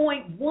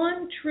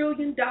 $1.1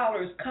 trillion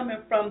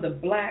coming from the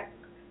black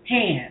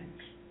hands.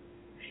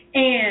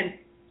 And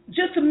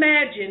just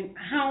imagine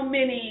how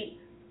many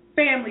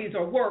families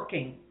are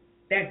working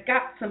that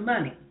got some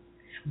money,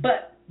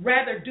 but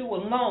rather do a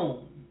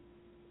loan,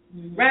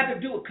 rather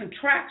do a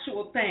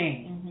contractual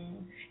thing,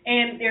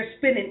 and they're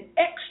spending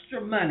extra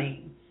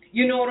money,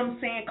 you know what I'm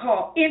saying,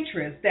 called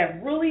interest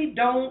that really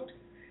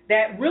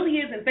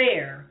isn't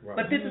there, right.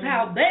 But this is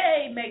how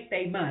they make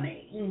their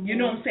money, you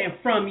know what I'm saying,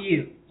 from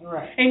you.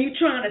 Right. And you're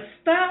trying to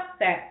stop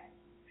that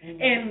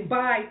and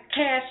buy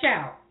cash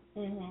out.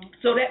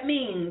 So that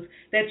means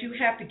that you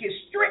have to get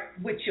strict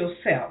with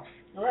yourself.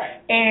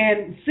 Right.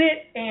 And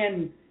sit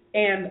and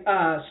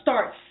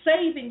start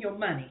saving your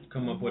money.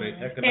 Come up with an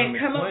economic and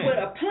come up with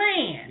a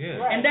plan. Yeah.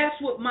 Right. And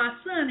that's what my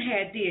son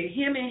did,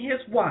 him and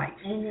his wife.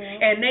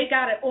 And they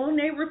got it on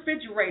their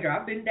refrigerator.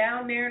 I've been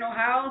down there in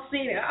Ohio and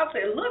seen it. I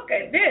said, look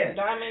at this.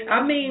 I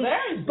mean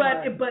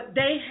but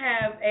they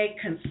have a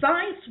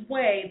concise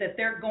way that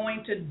they're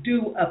going to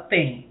do a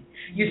thing.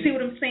 You see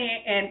what I'm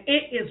saying? And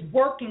it is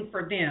working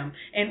for them.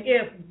 And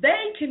if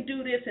they can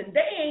do this and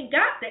they ain't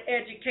got the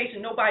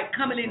education, nobody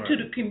coming into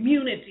the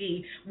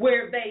community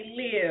where they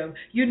live,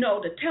 you know,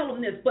 to tell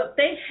them this, but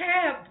they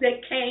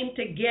came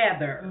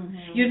together,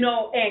 you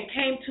know, and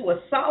came to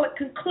a solid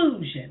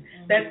conclusion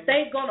that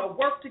they're going to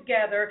work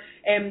together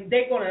and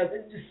they're going to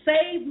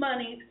save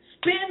money,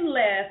 spend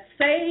less,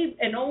 save,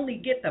 and only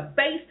get the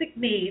basic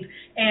needs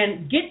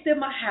and get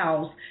them a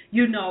house,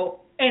 you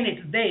know, and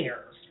it's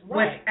theirs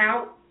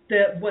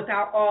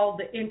without all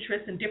the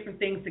interest and different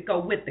things that go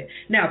with it.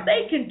 Now,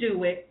 they can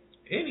do it.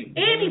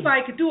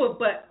 Anybody can do it,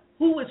 but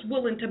who is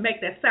willing to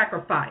make that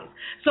sacrifice?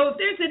 So if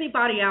there's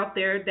anybody out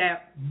there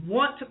that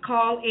want to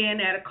call in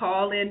at a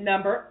call-in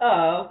number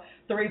of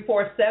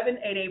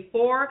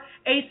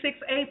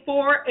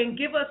 347-884-8684 and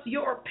give us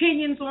your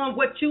opinions on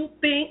what you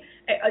think,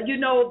 you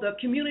know, the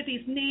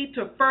communities need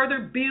to further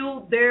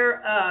build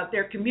their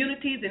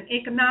communities and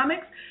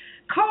economics,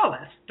 call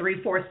us,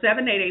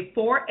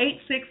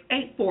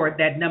 347-884-8684.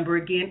 That number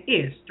again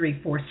is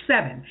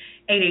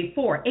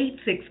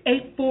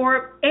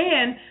 347-884-8684.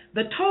 And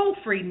the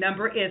toll-free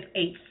number is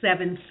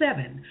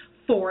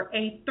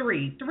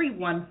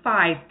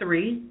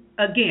 877-483-3153.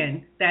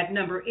 Again, that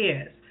number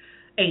is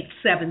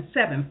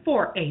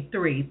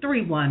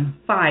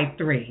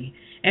 877-483-3153.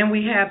 And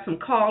we have some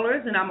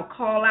callers, and I'm going to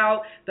call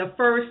out the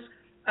first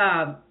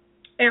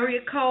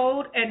area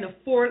code and the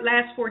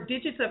last four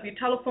digits of your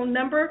telephone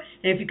number.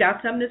 And if you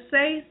got something to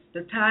say, it's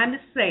the time to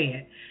say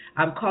it.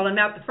 I'm calling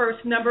out the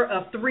first number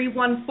of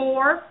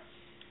 314,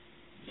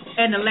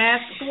 and the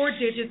last four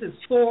digits is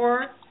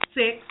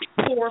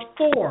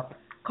 4644.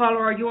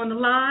 Caller, are you on the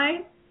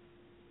line?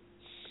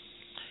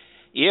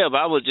 Yeah, but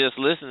I was just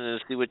listening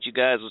to see what you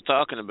guys were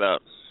talking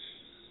about.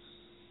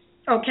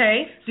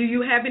 Okay. Do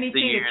you have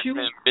anything that you...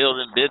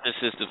 building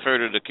businesses to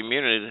further the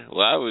community.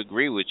 Well, I would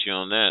agree with you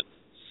on that.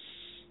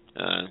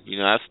 You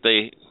know, I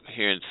stay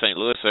here in St.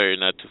 Louis area,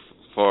 not too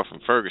far from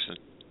Ferguson.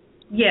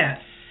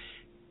 Yes.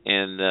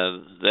 And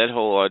that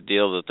whole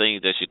ordeal, the thing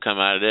that should come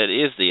out of that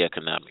is the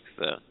economics.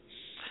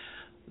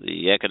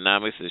 The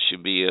economics, there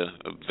should be a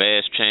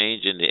vast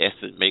change in the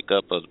estimate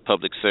makeup of the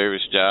public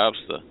service jobs,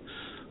 the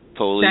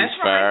police,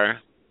 fire,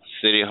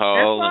 city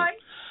hall, and,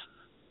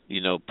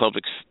 you know,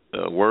 public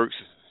works.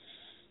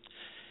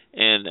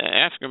 And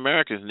African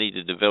Americans need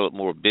to develop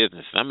more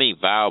business. I mean,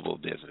 viable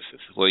businesses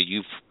where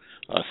you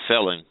are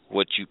selling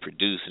what you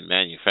produce and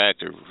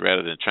manufacture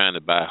rather than trying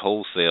to buy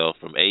wholesale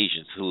from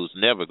Asians who's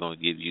never going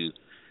to give you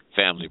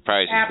family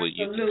prices where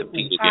you can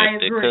compete against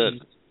their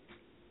cousins.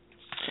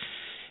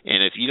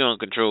 And if you don't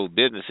control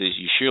businesses,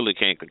 you surely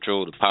can't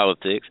control the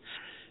politics.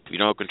 If you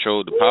don't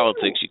control the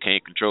politics, you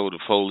can't control the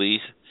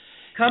police.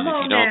 Come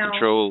on now.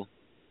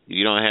 If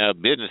you don't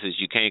have businesses,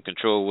 you can't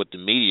control what the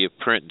media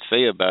print and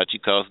say about you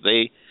because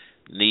they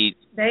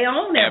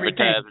own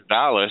advertising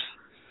dollars.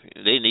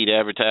 They need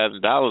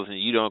advertising dollars, and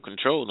you don't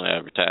control no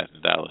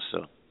advertising dollars.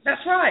 So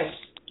that's right.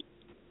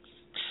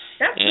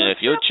 And if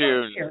your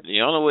children,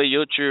 the only way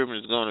your children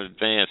is going to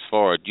advance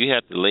forward, you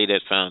have to lay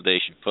that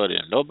foundation for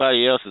them.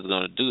 Nobody else is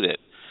going to do that,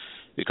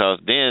 because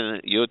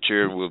then your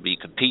children will be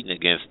competing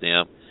against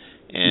them,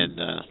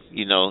 and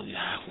you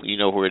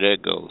know where that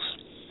goes.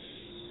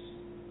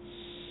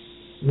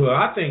 Well,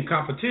 I think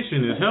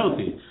competition is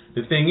healthy.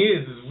 The thing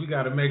is we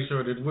got to make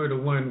sure that we're the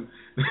one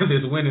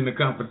that's winning the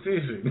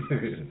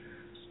competition.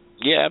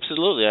 Yeah,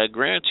 absolutely. I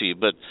grant you,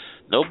 but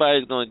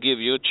nobody's going to give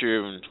your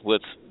children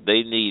what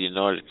they need in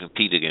order to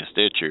compete against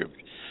their children.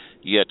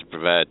 You have to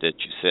provide that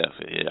yourself.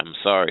 I'm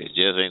sorry, it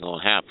just ain't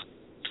going to happen.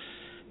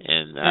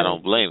 And I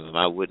don't blame them.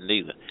 I wouldn't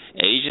either.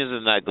 Asians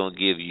are not going to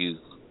give you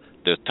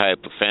the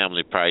type of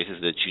family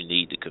prices that you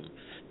need to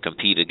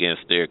compete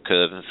against their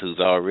cousins who's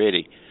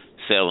already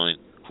selling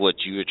what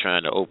you were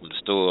trying to open the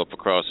store up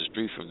across the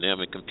street from them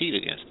and compete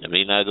against them.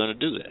 They're not going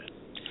to do that.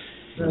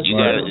 You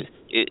got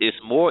it's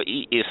more.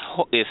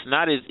 It's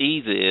not as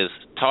easy as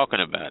talking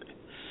about it.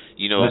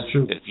 You know,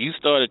 if you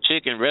start a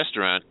chicken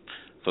restaurant,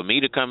 for me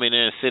to come in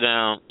there and sit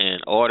down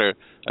and order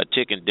a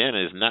chicken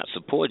dinner is not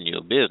supporting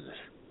your business.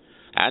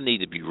 I need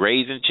to be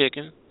raising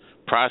chickens,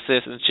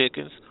 processing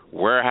chickens,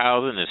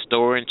 warehousing and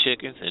storing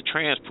chickens, and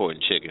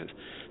transporting chickens.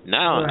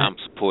 Now I'm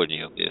supporting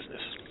your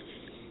business.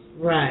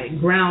 Right,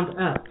 ground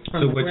up.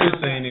 So what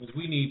you're saying is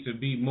we need to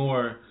be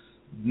more,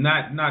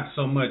 not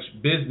so much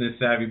business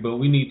savvy, but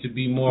we need to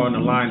be more on the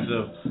lines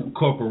of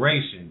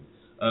corporation,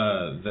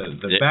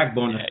 the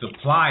backbone of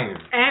suppliers.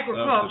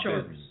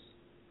 Agriculture.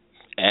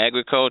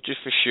 Agriculture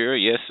for sure.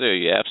 Yes, sir.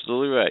 You're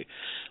absolutely right.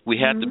 We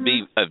have to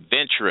be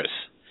adventurous.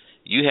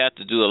 You have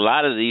to do a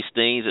lot of these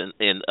things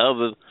in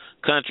other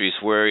countries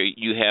where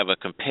you have a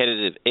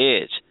competitive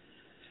edge.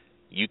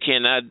 You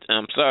cannot.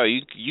 I'm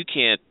sorry. You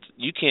can't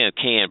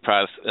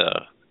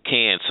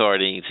can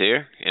sardines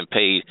here and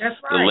pay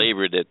the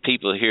labor that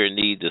people here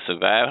need to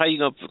survive. How you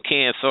gonna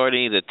can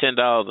sardines at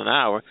 $10 an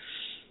hour,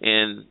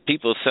 and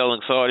people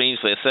selling sardines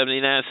for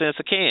 79 cents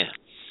a can?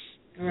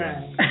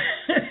 Right.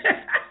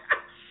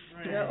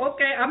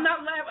 Okay, I'm not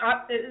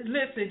laughing.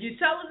 Listen, you're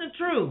telling the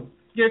truth.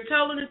 You're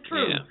telling the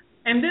truth. Yeah.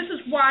 And this is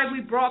why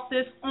we brought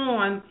this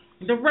on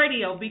the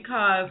radio,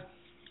 because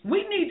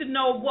we need to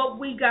know what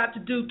we got to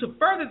do to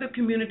further the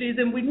communities,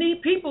 and we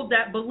need people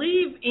that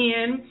believe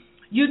in,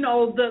 you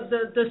know,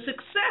 the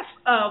success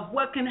of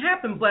what can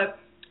happen. But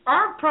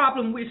our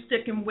problem we're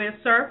sticking with,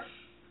 sir,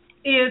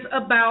 is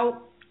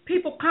about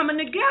people coming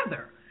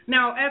together.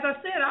 Now, as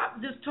I said, I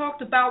just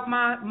talked about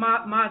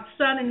my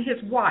son and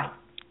his wife.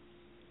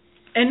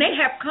 And they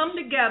have come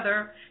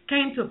together,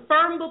 came to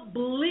firmly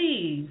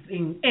believe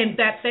in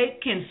that they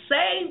can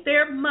save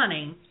their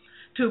money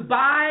to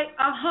buy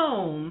a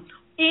home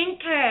in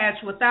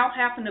cash without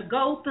having to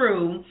go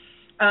through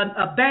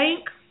a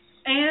bank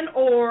and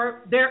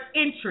or their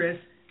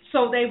interest,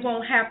 so they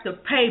won't have to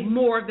pay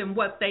more than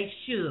what they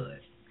should.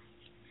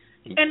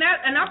 And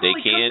I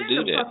really commend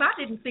them, because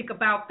I didn't think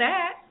about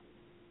that.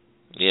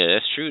 Yeah,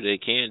 that's true. They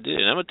can do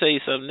it. And I'm gonna tell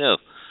you something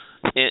else.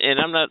 And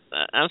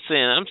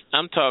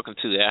I'm talking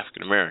to the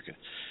African American.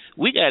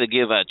 We got to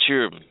give our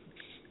children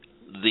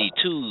the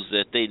tools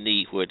that they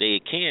need where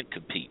they can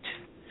compete.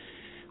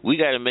 We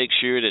got to make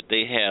sure that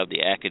they have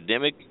the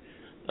academic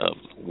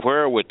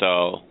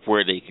wherewithal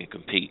where they can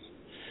compete.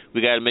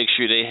 We got to make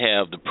sure they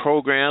have the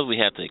programs. We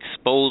have to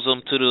expose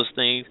them to those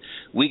things.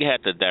 We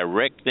have to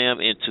direct them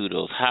into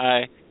those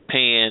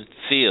high-paying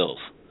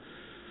fields.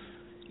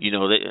 You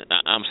know,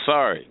 I'm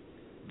sorry.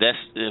 That's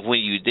when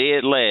you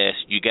dead last,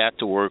 you got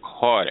to work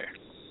harder.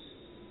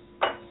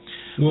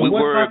 Well, we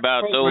worry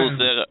about those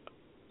that are.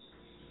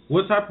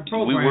 What type of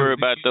program? We worry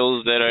about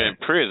those that are in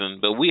prison,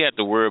 but we have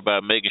to worry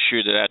about making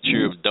sure that our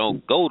children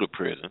don't go to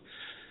prison.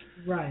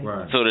 Right.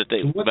 So that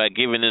they, by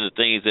giving them the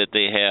things that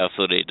they have,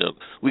 so they don't.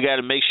 We got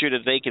to make sure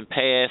that they can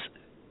pass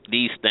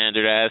these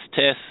standardized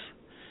tests,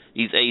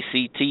 these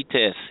ACT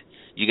tests.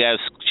 You got to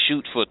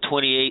shoot for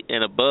 28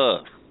 and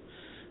above.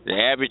 The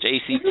average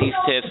ACT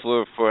test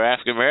for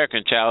African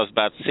American child is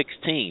about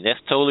 16. That's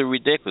totally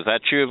ridiculous.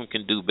 Our children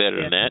can do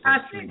better than that.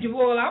 I said,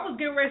 well, I was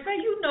getting ready to say,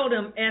 you know,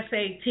 them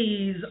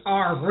SATs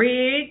are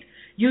rigged.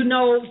 You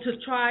know, to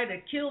try to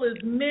kill as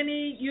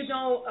many, you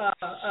know,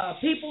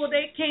 people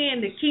they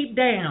can to keep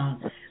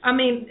down. I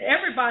mean,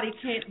 everybody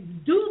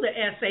can't do the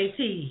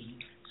SATs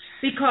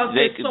because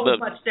there's so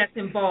much that's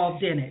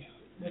involved in it.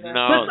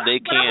 No, they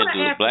can't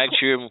do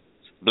it.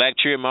 black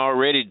children are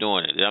already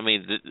doing it. I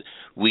mean,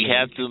 we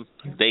have to.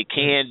 They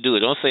can do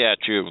it. Don't say our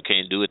children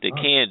can't do it. They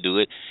can do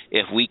it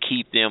if we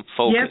keep them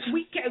focused. Yes,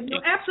 we can.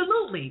 No,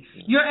 absolutely.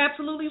 You're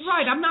absolutely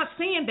right. I'm not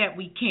saying that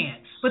we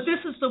can't, but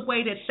this is the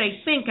way that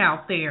they think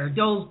out there.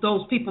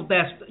 Those people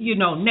that's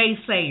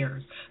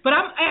naysayers. But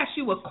I'm ask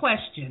you a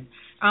question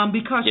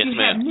because yes, you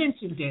ma'am. had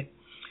mentioned it.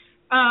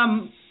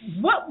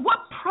 What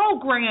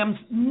programs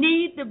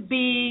need to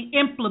be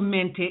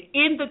implemented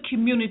in the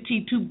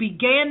community to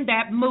begin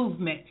that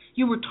movement?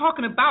 You were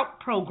talking about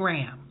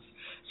programs.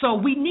 So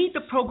we need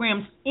the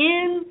programs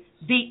in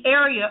the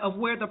area of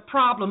where the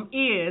problem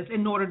is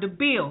in order to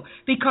build.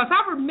 Because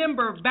I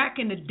remember back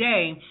in the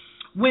day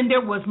when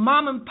there was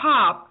mom and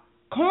pop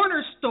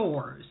corner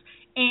stores,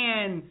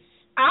 and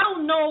I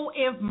don't know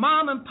if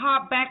mom and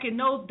pop back in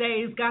those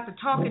days got to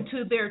talking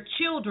to their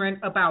children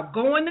about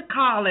going to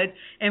college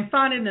and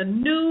finding a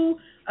new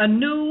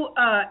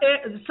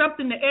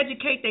something to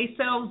educate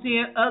themselves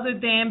in other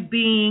than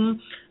being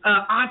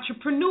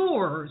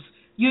entrepreneurs,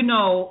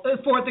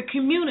 for the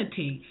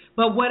community.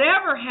 But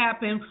whatever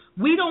happened,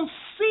 we don't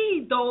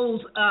see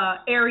those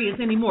areas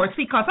anymore.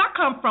 See, because I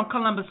come from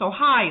Columbus,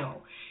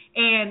 Ohio,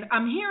 and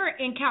I'm here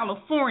in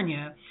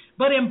California.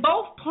 But in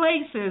both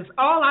places,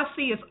 all I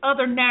see is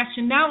other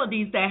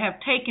nationalities that have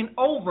taken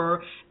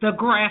over the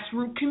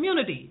grassroots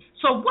community.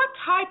 So what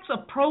types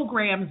of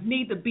programs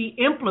need to be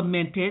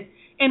implemented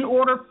in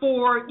order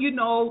for,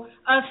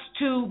 us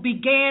to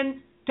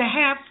begin to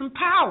have some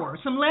power,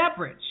 some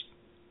leverage?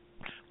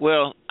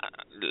 Well,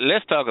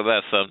 let's talk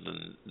about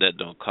something that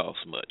don't cost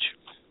much.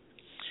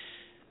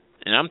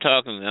 And I'm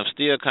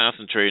still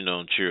concentrating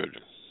on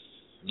children.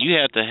 You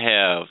have to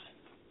have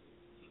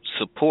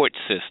support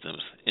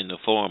systems in the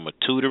form of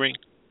tutoring,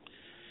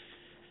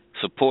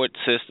 support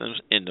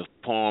systems in the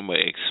form of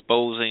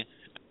exposing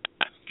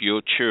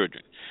your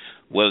children.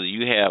 Whether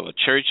you have a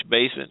church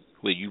basement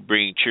where you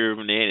bring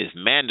children in, it's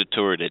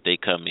mandatory that they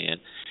come in,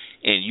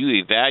 and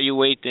you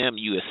evaluate them,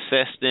 you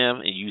assess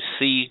them, and you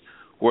see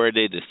where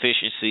their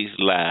deficiencies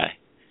lie.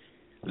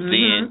 Mm-hmm.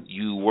 Then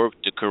you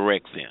work to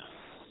correct them.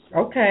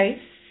 Okay.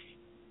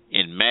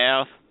 In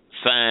math,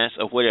 science,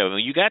 or whatever.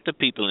 You got the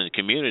people in the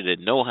community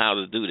that know how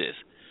to do this.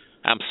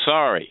 I'm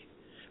sorry.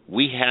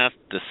 We have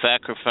to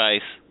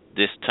sacrifice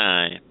this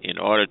time in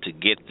order to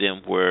get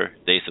them where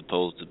they're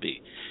supposed to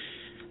be.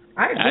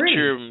 I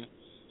agree.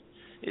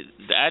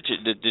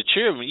 The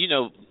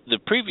children, the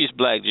previous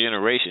black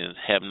generations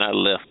have not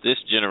left this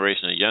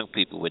generation of young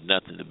people with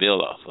nothing to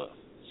build off of.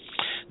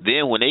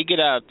 Then when they get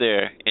out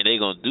there and they're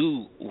going to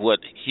do what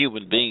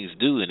human beings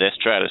do, and that's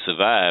try to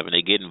survive, and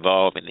they get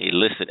involved in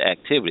illicit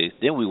activities,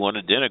 then we want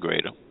to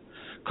denigrate them,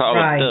 call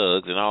them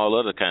thugs and all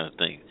other kind of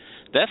things.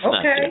 That's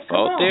not their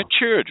fault. They're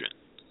children.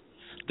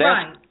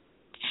 That's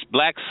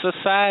black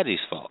society's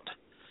fault.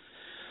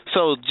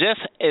 So just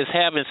as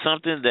having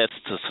something that's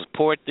to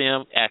support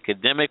them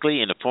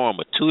academically in the form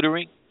of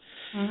tutoring,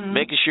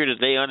 making sure that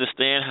they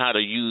understand how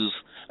to use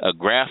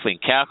graph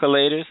and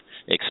calculators,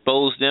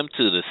 expose them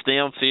to the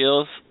STEM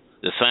fields,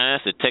 the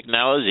science, the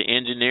technology, the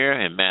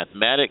engineering, and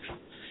mathematics.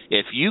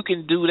 If you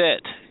can do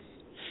that,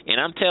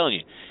 and I'm telling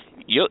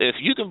you, if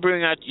you can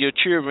bring out your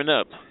children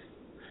up,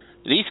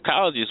 these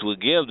colleges will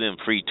give them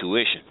free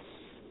tuition.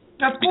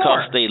 Of because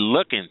course. they're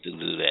looking to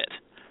do that.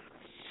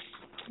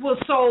 Well,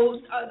 so,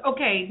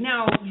 okay,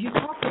 now you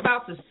talked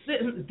about the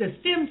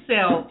stem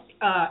cell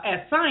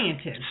as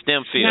scientists.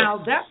 STEM field.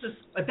 Now,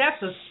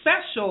 that's a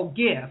special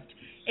gift.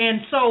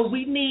 And so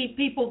we need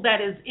people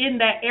that is in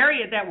that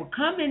area that will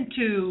come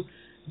into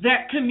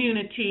that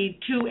community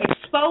to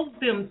expose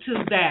them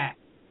to that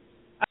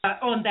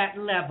on that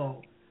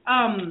level.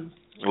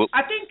 Well,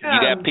 I think you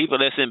got people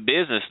that's in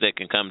business that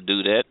can come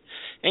do that,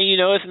 and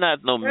it's not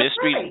no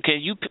mystery. Right. Can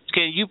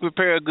you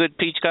prepare a good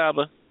peach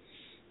cobbler?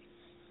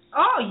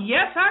 Oh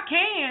yes, I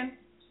can.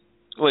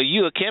 Well,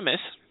 you a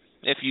chemist,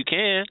 if you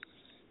can.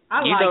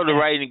 You know the that.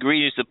 right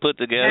ingredients to put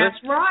together.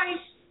 That's right.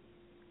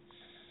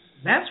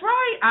 That's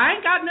right. I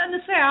ain't got nothing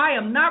to say. I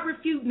am not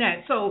refuting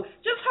that. So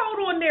just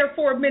hold on there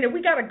for a minute. We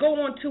got to go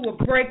on to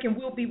a break, and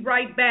we'll be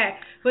right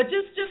back. But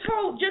just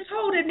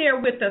hold in there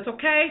with us,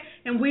 okay?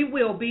 And we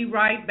will be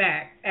right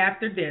back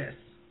after this.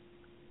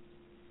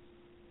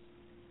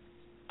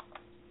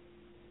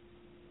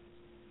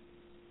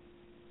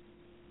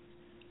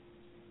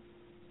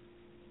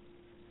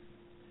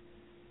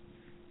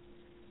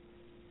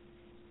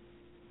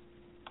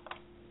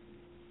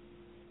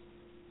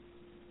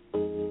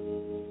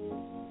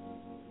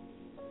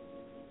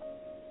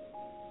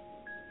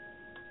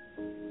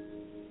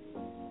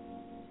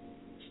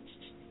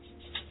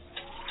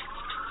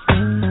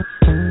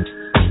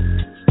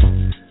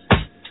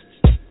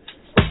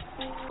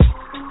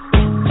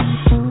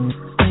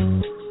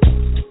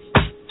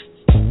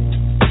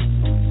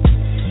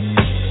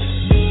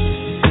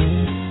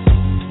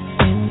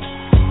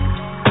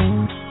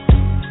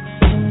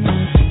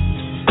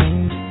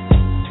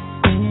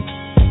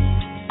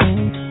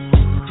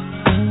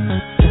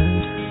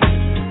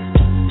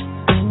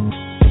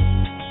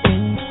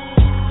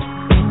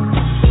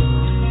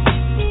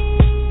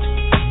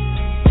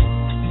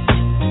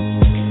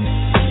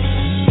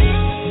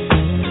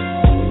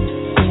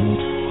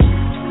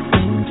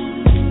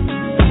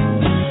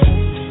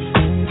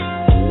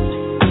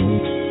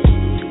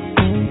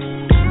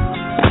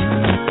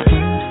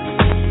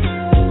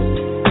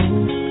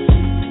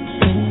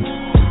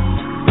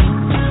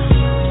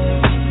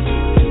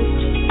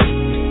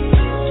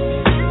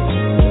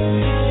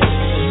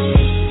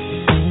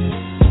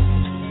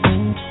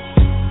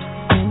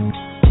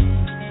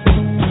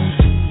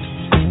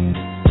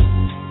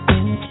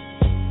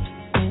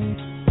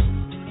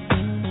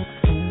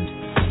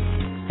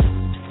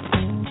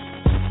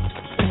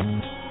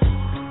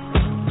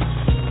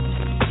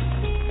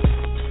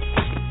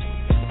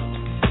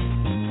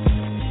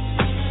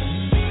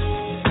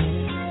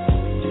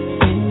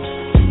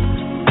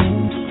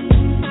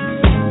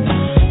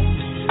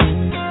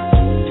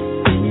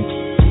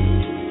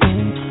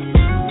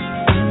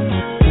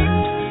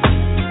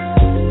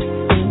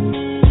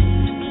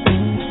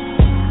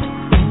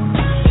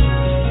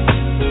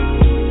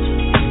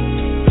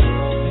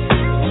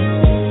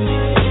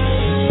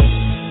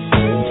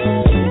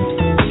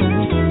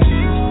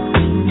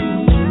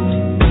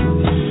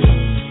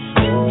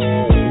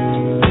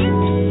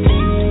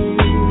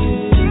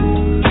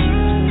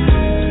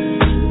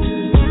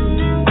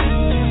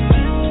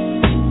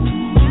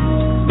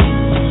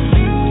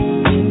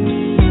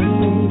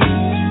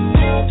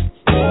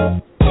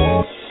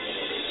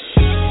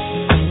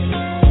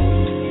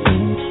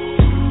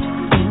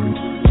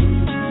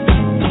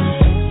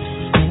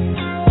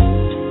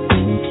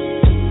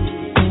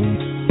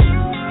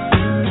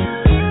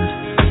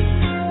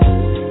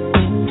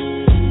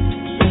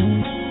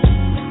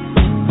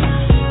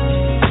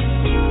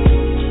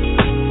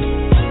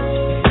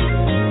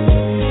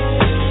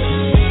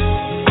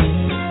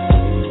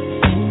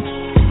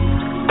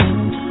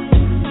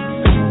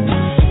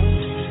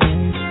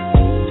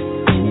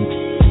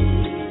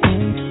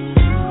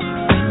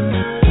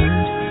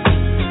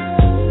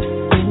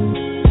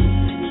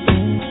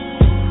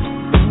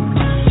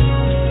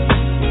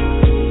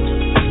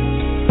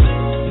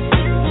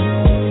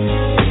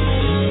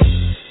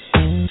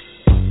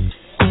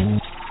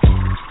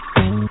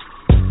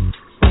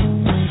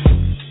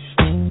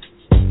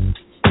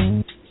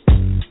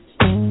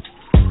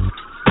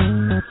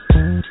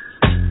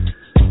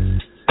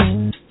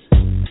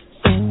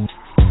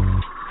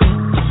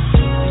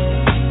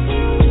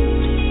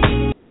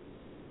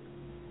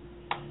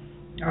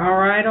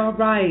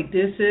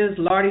 This is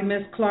Lardy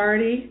Miss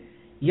Clardy,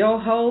 your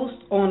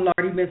host on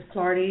Lardy Miss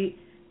Clardy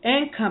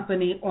and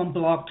Company on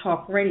Blog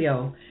Talk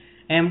Radio.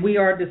 And we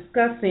are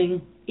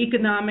discussing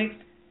economics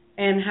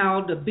and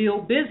how to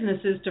build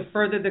businesses to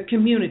further the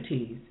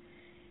communities.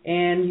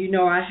 And, you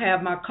know, I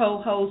have my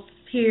co-hosts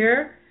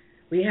here.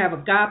 We have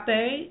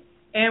Agape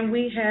and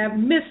we have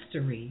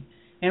Mystery.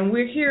 And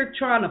we're here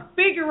trying to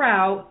figure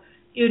out,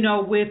 you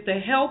know, with the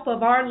help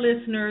of our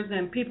listeners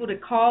and people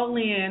that call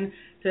in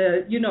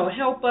to, you know,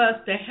 help us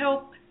to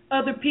help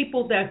other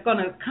people that's going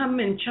to come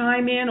and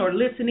chime in or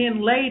listen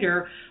in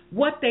later,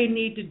 what they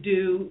need to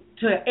do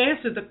to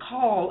answer the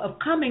call of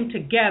coming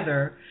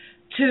together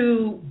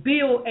to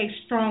build a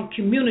strong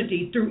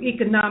community through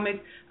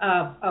economic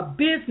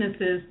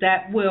businesses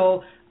that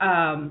will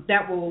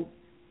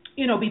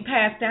you know, be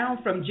passed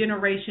down from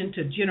generation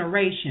to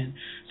generation.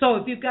 So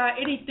if you've got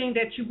anything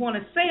that you want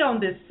to say on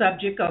this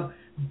subject of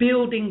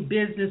building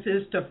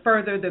businesses to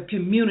further the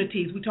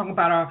communities, we're talking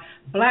about our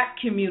black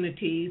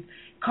communities,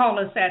 call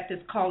us at this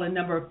call-in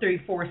number of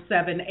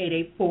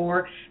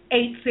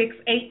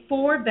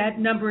 347-884-8684. That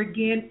number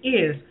again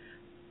is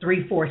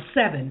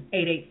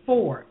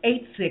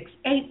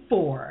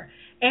 347-884-8684.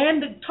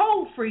 And the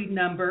toll-free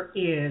number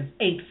is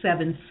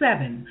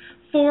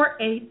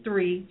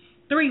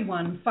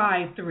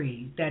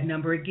 877-483-3153. That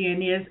number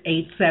again is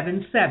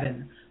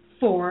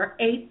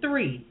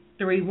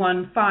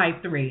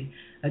 877-483-3153.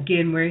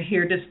 Again, we're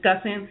here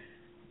discussing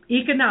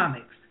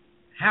economics,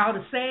 how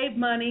to save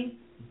money,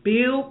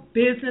 build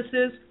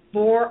businesses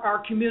for our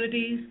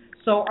communities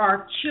so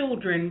our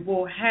children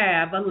will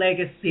have a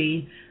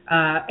legacy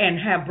and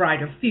have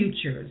brighter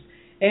futures.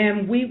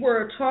 And we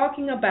were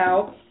talking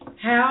about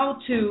how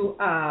to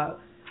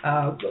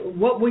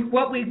what we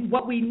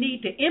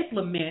need to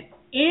implement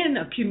in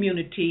a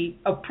community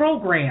of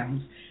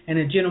programs. And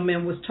a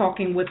gentleman was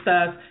talking with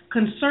us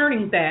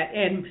concerning that.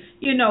 And,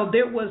 you know,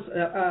 there was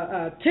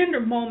a tender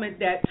moment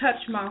that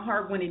touched my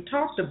heart when he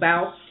talked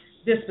about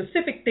this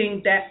specific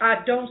thing that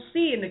I don't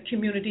see in the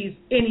communities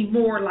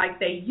anymore like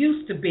they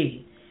used to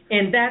be.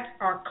 And that's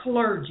our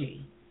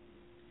clergy,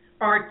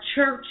 our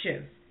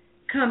churches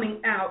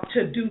coming out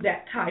to do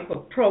that type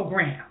of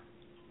program.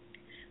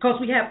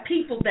 Because we have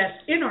people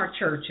that's in our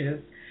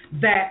churches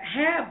that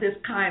have this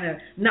kind of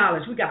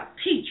knowledge. We got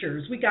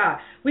teachers, we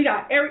got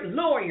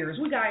lawyers,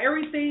 we got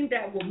everything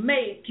that will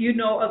make, you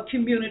know, a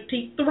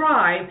community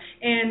thrive.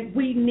 And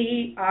we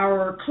need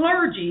our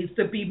clergies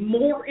to be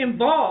more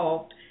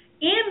involved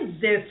in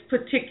this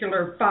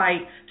particular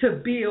fight to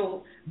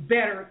build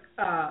better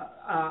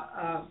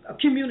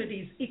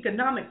communities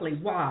economically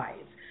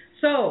wise.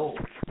 So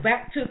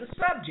back to the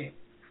subject.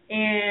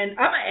 And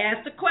I'm going to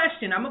ask the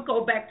question. I'm going to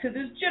go back to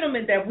this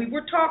gentleman that we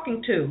were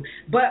talking to.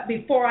 But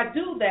before I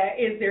do that,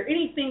 is there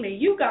anything that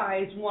you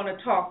guys want to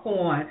talk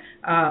on?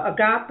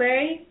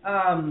 Agape,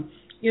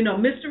 you know,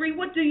 Mystery,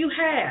 what do you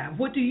have?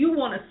 What do you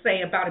want to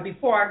say about it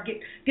before I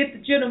get the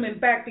gentleman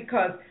back?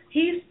 Because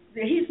he's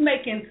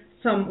making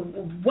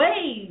some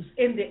waves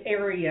in the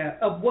area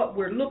of what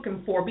we're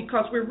looking for,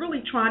 because we're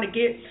really trying to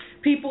get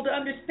people to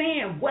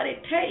understand what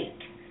it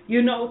takes,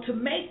 you know, to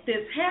make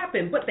this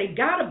happen. But they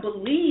got to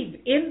believe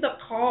in the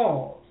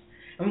cause.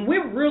 And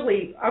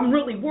I'm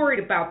really worried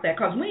about that,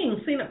 because we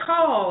ain't seen a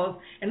cause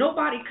and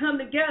nobody come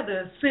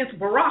together since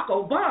Barack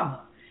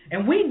Obama.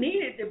 And we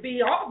needed to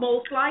be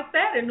almost like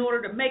that in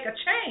order to make a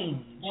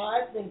change. Well,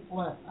 I think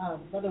what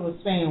Brother was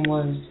saying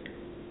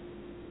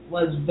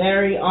was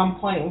very on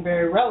point and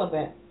very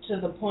relevant, to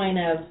the point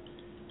of,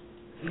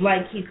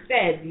 like he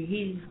said,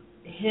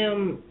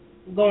 him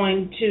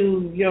going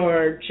to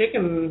your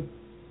chicken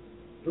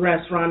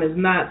restaurant is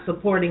not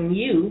supporting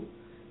you.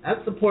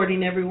 That's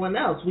supporting everyone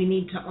else. We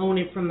need to own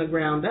it from the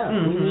ground up.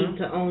 Mm-hmm. We need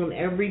to own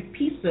every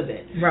piece of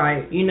it.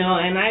 Right. You know,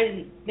 and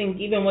I think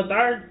even with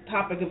our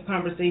topic of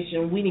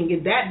conversation, we didn't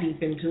get that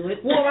deep into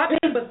it. Well, I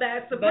mean, but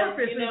that's the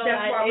purpose. You know,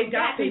 that's why we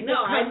got exactly. people.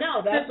 No, I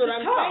know. That's what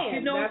I'm saying.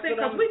 You know what I'm saying?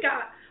 Because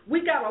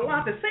we got a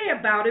lot to say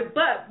about it,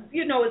 but,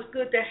 you know, it's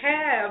good to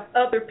have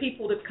other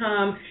people to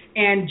come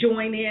and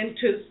join in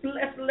to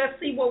let's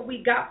see what we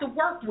got to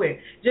work with.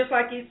 Just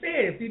like he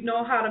said, if you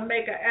know how to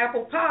make an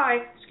apple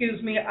pie,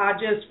 I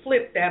just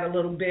flipped that a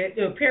little bit,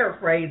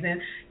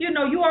 paraphrasing, you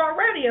know, you're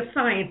already a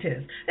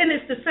scientist. And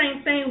it's the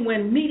same thing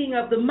when meeting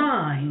of the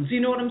minds, you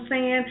know what I'm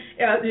saying?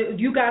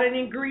 You got an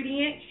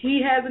ingredient,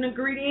 he has an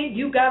ingredient,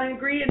 you got an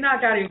ingredient, and I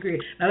got an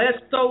ingredient. Now let's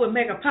throw and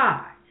make a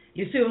pie.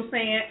 You see what I'm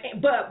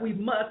saying? But we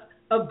must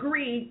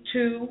agree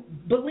to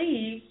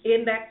believe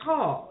in that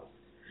cause.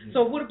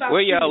 So what about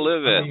where y'all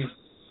live at?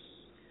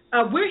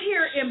 We're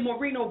here in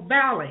Moreno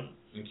Valley,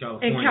 in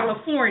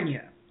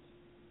California.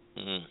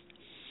 Mm-hmm.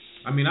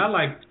 I mean, I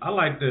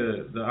like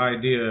the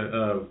idea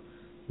of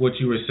what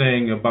you were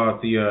saying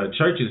about the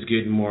churches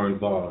getting more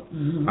involved.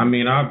 Mm-hmm. I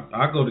mean,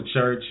 I go to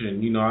church,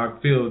 and, you know, I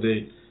feel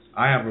that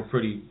I have a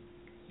pretty,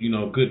 you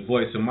know, good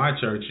voice in my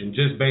church, and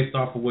just based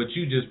off of what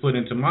you just put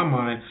into my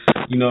mind,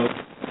 you know,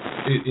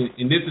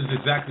 and this is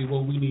exactly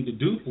what we need to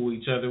do for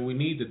each other. We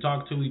need to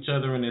talk to each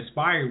other and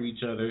inspire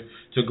each other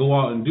to go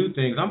out and do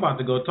things. I'm about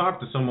to go talk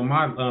to some of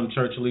my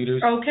church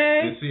leaders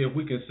and see if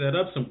we can set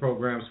up some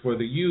programs for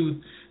the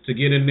youth to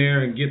get in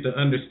there and get the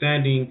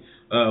understanding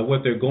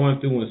what they're going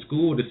through in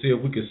school, to see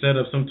if we can set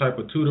up some type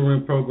of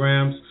tutoring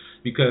programs.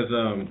 Because,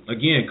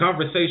 again,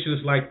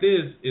 conversations like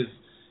this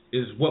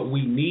is what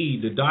we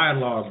need, the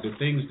dialogue, the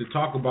things to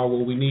talk about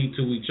what we need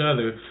to each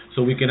other,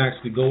 so we can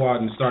actually go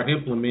out and start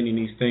implementing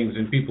these things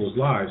in people's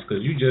lives.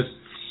 Because you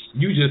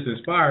just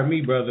inspired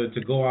me, brother,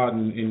 to go out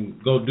and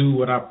go do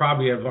what I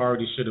probably have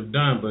already should have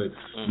done. But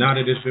now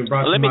that it's been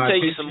brought to my attention, let me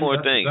tell you some more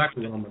things.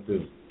 Exactly what I'm going to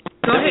do.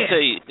 Let me tell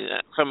you,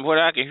 from what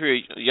I can hear,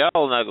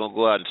 y'all not going to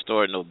go out and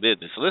start no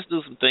business. So let's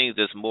do some things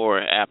that's more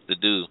apt to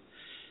do,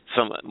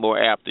 some more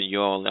apt than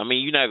your own. I mean,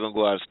 you're not going to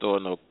go out and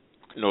start no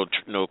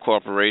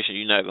corporation.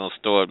 You're not going to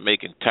start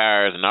making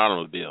tires and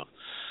automobiles.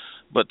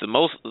 But the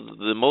most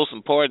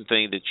important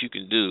thing that you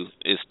can do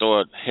is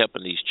start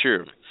helping these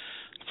children.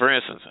 For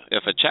instance,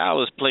 if a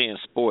child is playing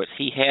sports,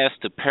 he has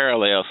to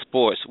parallel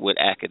sports with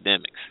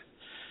academics.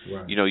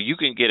 Right. You know, you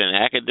can get an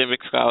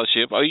academic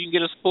scholarship or you can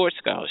get a sports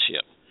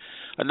scholarship.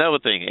 Another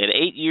thing, at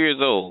 8 years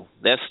old,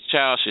 that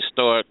child should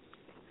start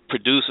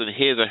producing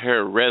his or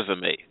her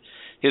resume.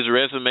 His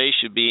resume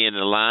should be in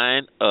the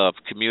line of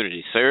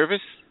community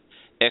service,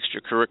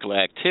 extracurricular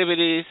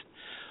activities,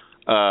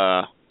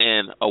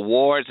 and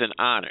awards and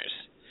honors.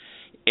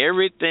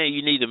 Everything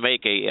you need to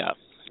make a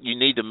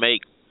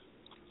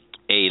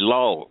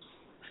log.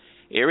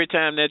 Every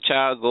time that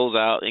child goes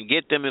out, and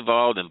get them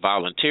involved in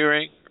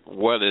volunteering,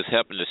 whether it's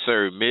helping to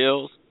serve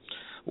meals,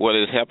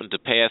 whether it's helping to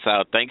pass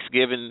out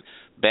Thanksgiving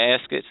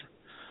baskets,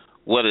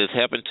 whether it's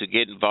helping to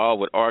get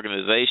involved with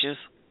organizations,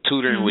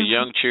 tutoring with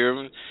young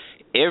children.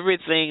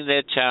 Everything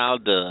that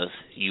child does,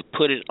 you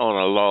put it on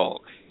a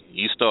log.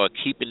 You start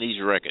keeping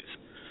these records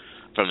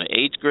from the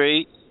 8th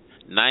grade,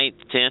 9th,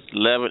 10th,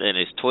 11th, and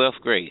his 12th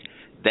grade.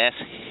 That's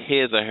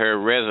his or her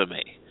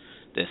resume.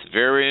 That's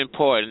very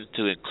important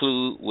to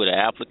include with an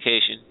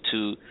application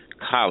to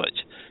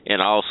college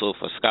and also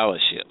for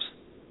scholarships.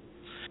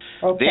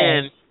 Okay.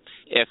 Then,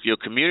 if your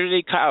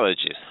community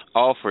colleges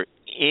offer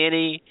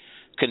any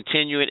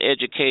continuing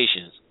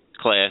education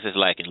classes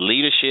like in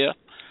leadership,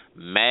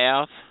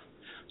 math,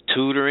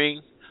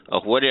 tutoring,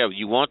 or whatever,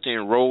 you want to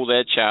enroll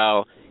that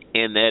child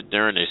in that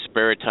during their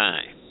spare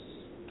time.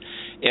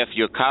 If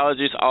your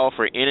colleges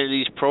offer any of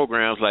these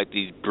programs like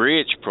these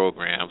bridge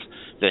programs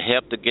that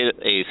help to get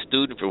a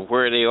student from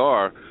where they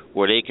are,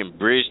 where they can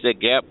bridge the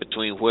gap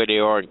between where they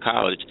are in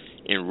college,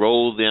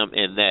 enroll them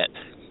in that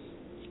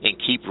and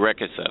keep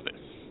records of it.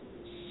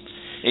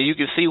 And you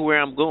can see where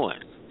I'm going.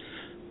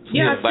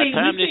 Yeah, by the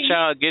time this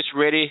child gets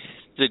ready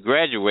to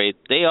graduate,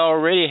 they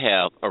already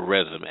have a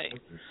resume.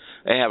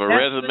 They have a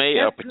resume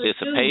of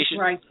participation.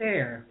 Right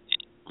there.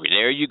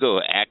 There you go.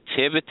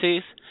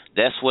 Activities.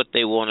 That's what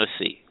they want to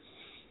see.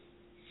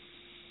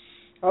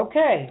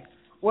 Okay.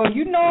 Well, I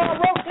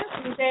wrote this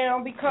one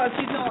down because,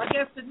 I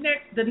guess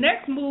the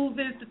next move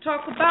is to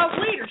talk about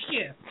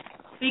leadership,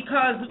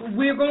 because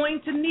we're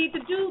going to need to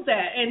do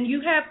that. And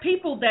you have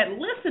people that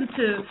listen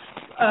to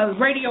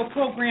radio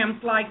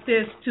programs like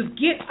this to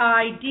get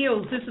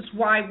ideals. This is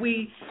why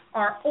we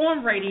are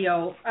on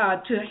radio,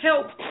 to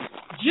help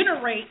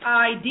generate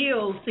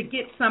ideals to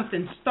get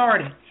something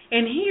started.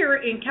 And here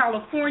in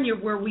California,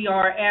 where we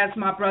are, as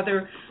my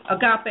brother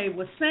Agape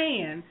was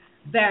saying,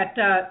 that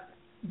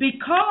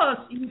because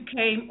you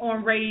came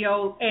on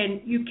radio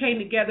and you came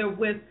together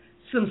with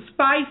some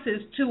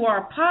spices to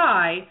our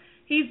pie,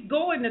 he's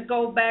going to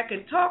go back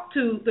and talk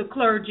to the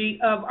clergy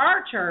of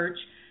our church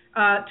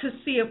to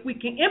see if we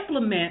can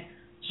implement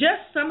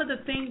just some of the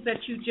things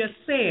that you just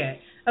said.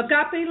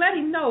 Agape, let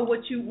him know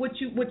what you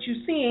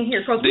seeing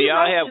here. Do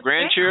y'all have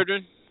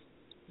grandchildren?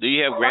 Do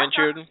you have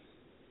grandchildren?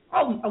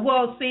 Oh,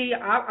 well, see,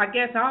 I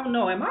guess I don't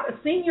know. Am I the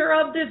senior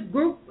of this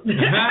group?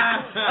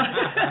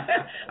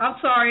 I'm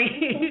sorry.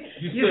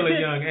 You're still a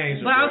young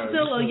angel. But I'm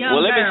still a young girl.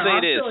 Well, let me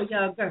say this.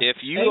 If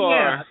you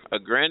are a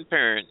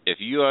grandparent,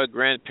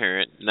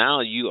 now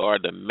you are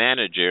the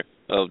manager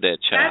of that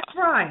child. That's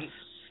right.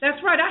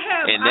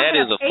 And that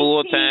is a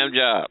full-time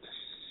job.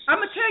 I'm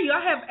going to tell you,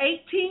 I have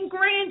 18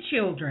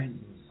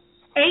 grandchildren.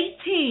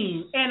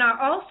 18. And I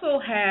also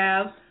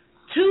have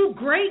 2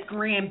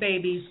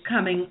 great-grandbabies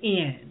coming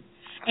in.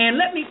 And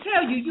let me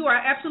tell you, you are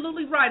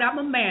absolutely right. I'm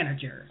a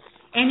manager.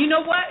 And you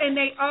know what? And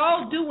they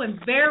all doing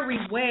very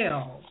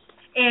well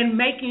in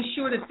making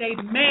sure that they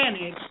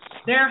manage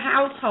their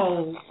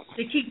household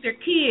to keep their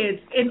kids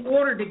in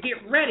order to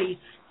get ready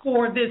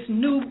for this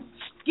new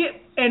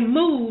skip and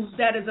move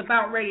that is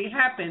about ready to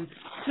happen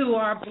to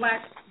our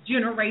black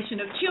generation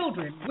of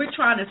children. We're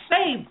trying to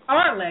save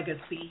our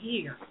legacy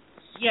here.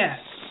 Yes.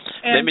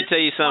 And let me tell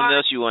you something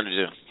else you want to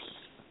do.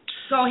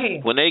 Go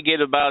ahead. When they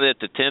get about at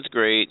the 10th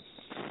grade,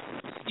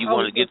 you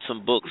want to get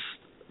some books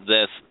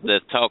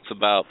that talks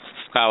about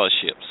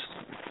scholarships.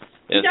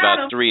 There's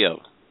about 3 of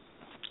them.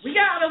 We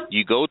got them.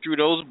 You go through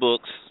those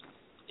books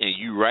and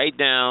you write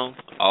down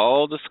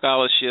all the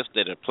scholarships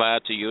that apply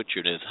to your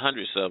children. There's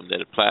hundreds of them that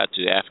apply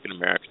to African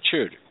American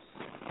children.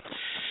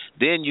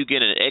 Then you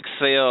get an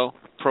Excel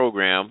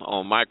program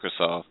on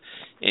Microsoft,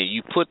 and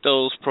you put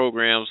those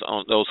programs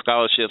on those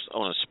scholarships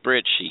on a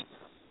spreadsheet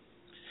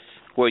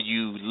where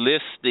you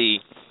list the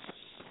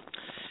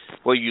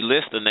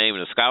name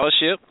of the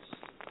scholarship,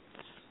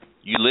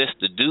 you list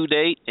the due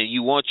date, and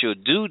you want your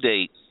due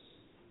date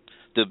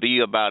to be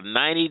about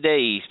 90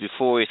 days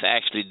before it's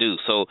actually due.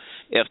 So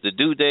if the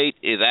due date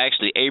is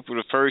actually April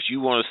the 1st,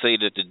 you want to say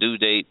that the due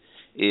date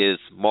is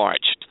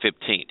March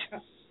 15th.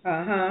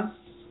 Uh-huh.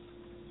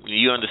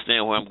 You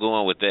understand where I'm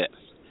going with that?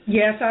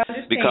 Yes, I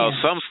understand. Because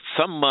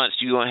some months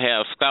you're going to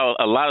have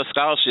a lot of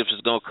scholarships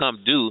is going to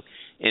come due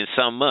in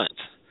some months.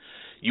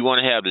 You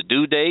want to have the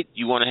due date.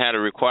 You want to have the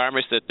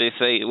requirements that they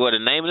say, well, the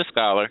name of the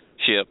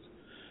scholarship,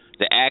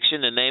 the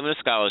action, the name of the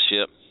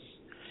scholarship.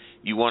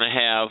 You want to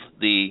have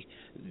the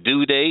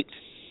due date.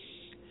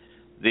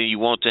 Then you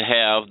want to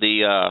have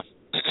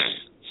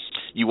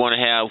you want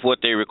to have what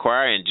they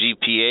require in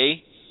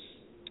GPA.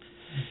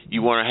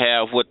 You want to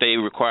have what they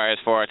require as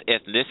far as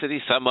ethnicity.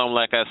 Some of them,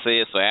 like I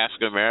said, for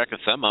African American.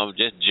 Some of them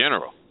just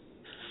general.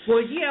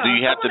 Well, yeah. Do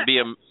you have to be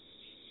a?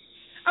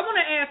 I want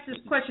to ask this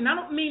question. I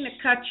don't mean to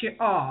cut you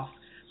off,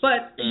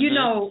 but you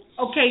know,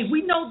 okay,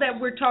 we know that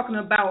we're talking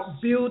about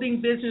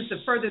building business to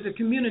further the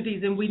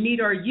communities, and we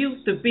need our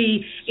youth to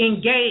be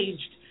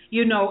engaged,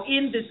 you know,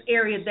 in this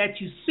area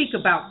that you speak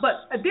about.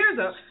 But there's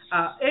a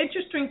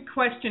interesting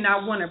question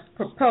I want to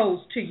propose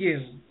to you.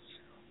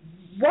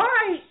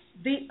 Why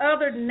the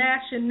other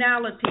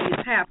nationalities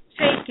have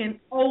taken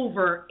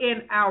over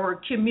in our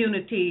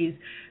communities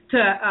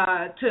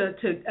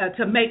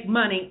to make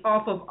money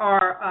off of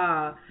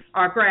our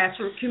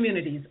grassroots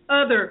communities?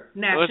 Other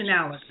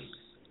nationalities.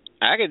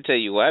 I can tell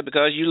you why.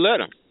 Because you let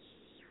them.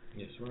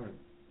 That's right.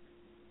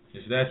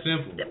 It's that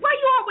simple. Why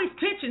you always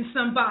pitching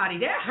somebody?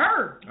 That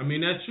hurt. I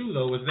mean, that's true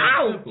though. It's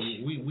that simple.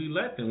 We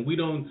let them. We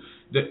don't.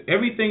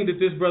 Everything that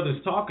this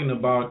brother's talking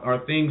about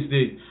are things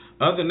that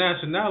other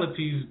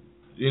nationalities,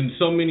 in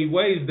so many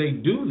ways, they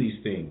do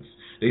these things.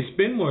 They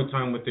spend more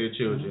time with their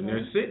children.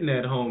 They're sitting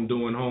at home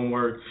doing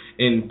homework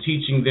and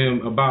teaching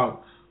them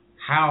about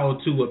how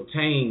to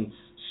obtain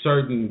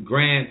certain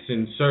grants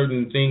and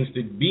certain things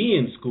to be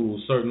in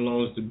school, certain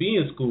loans to be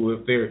in school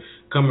if they're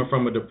coming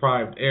from a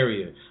deprived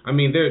area. I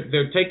mean,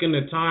 they're taking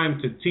the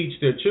time to teach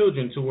their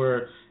children to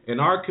where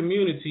in our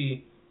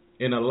community,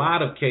 in a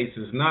lot of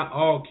cases, not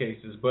all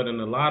cases, but in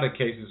a lot of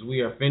cases, we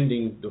are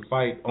fending the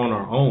fight on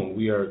our own.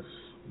 We are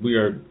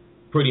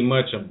pretty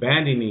much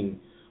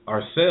abandoning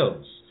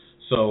ourselves.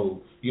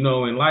 So, you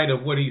know, in light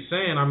of what he's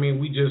saying, I mean,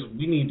 we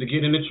need to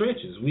get in the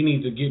trenches. We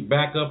need to get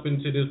back up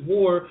into this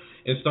war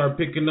and start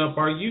picking up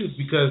our youth,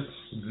 because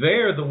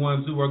they're the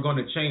ones who are going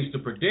to change the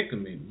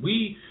predicament.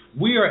 We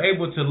are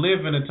able to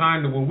live in a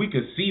time when we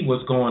could see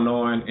what's going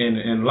on, and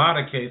in a lot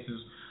of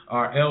cases,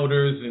 our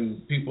elders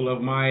and people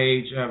of my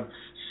age have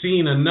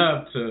seen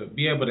enough to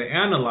be able to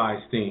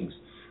analyze things,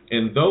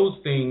 and those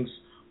things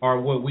are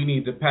what we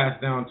need to pass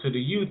down to the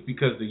youth,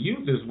 because the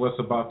youth is what's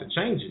about to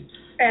change it.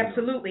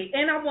 Absolutely.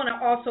 And I want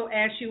to also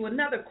ask you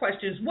another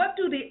question. What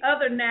do the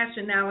other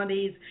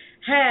nationalities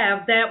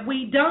have that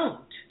we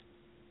don't?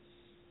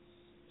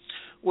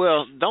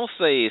 Well, don't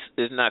say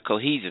it's not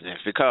cohesiveness,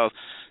 because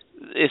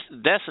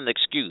that's an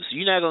excuse.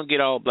 You're not going to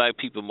get all black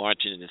people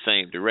marching in the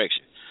same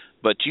direction.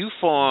 But you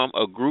form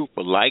a group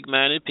of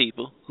like-minded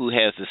people who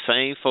has the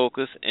same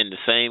focus and the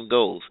same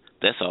goals.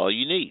 That's all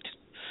you need.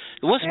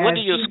 What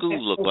do your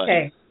schools look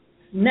like?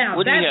 Now,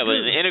 what do you have,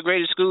 an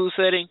integrated school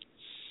setting?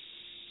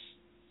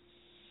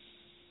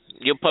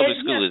 Your public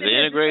school, is it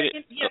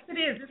integrated? Yes, it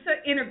is. It's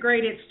an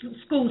integrated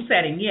school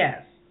setting,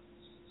 yes.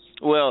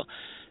 Well,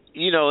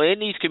 you know, in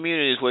these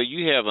communities where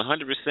you have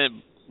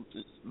 100%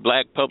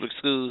 black public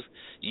schools,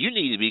 you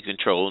need to be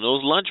controlling those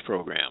lunch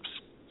programs.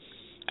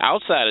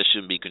 Outsiders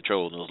shouldn't be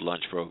controlling those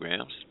lunch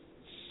programs.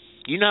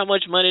 You know how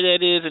much money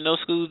that is in those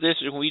school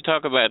districts when we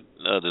talk about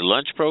the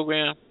lunch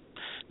program?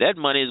 That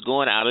money is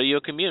going out of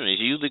your community.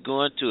 It's usually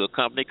going to a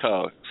company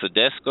called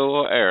Sodexo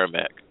or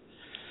Aramac.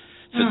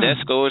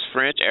 Sodexo is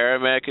French,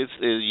 Aramac is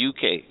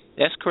UK.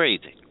 That's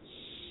crazy.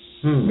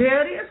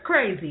 That is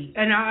crazy,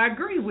 and I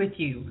agree with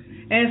you.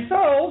 And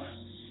so,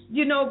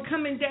 you know,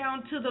 coming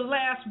down to the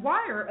last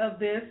wire of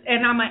this,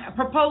 and I'm going to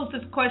propose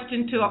this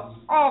question to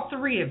all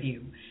three of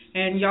you,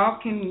 and y'all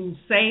can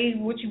say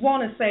what you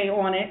want to say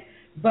on it,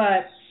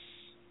 but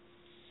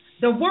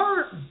the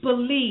word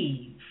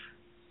believe,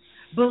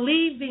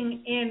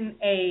 believing in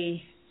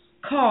a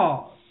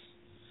cause,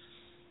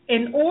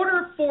 in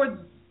order for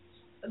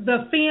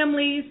the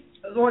families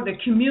or the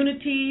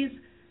communities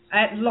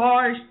at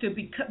large to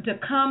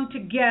come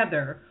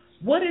together,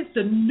 what is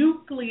the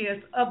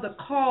nucleus of the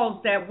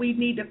cause that we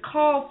need to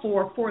call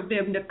for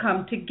them to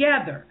come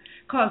together?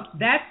 Because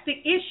that's the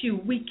issue.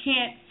 We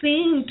can't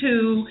seem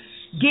to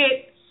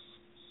get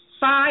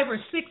 5 or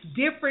 6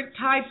 different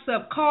types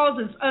of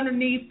causes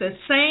underneath the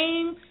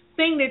same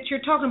thing that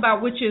you're talking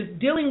about, which is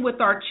dealing with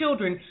our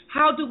children.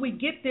 How do we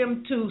get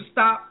them to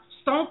stop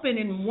stomping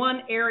in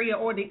one area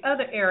or the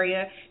other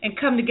area and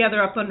come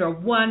together up under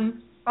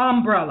one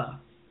umbrella.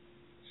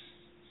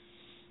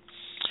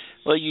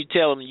 Well, you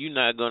tell them you're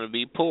not going to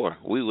be poor.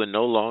 We will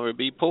no longer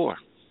be poor.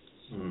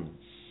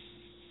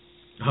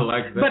 I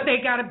like that. But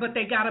they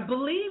gotta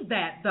believe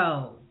that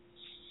though.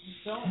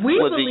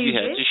 Well, then you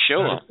have to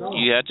show them.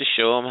 You have to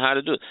show them how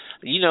to do it.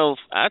 You know,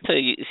 I tell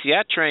you, see,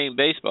 I train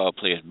baseball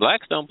players.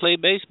 Blacks don't play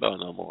baseball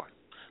no more.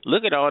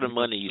 Look at all the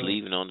money you're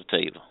leaving on the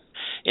table.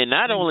 And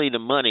not only the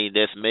money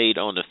that's made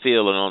on the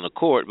field and on the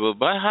court,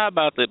 but how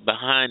about the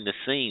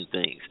behind-the-scene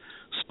things?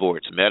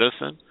 Sports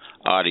medicine,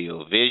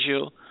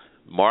 audio-visual,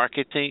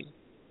 marketing,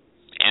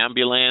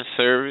 ambulance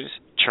service,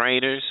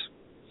 trainers,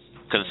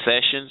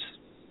 concessions,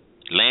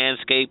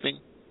 landscaping.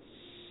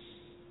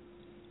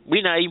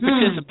 We're not even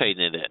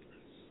participating in that.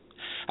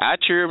 Our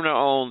children are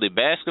on the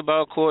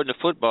basketball court and the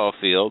football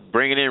field,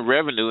 bringing in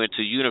revenue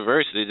into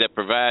universities that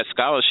provide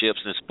scholarships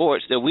in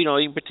sports that we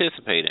don't even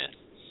participate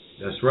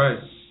in. That's right.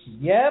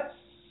 Yep.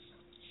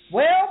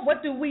 Well,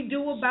 what do we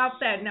do about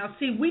that? Now,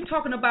 see, we're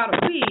talking about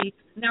a we.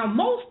 Now,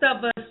 most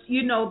of us,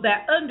 you know,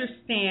 that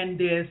understand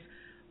this,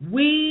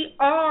 we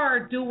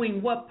are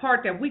doing what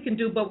part that we can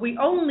do, but we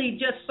only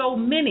just so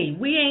many.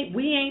 We ain't,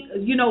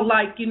 you know,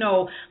 like, you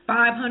know,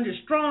 500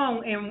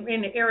 strong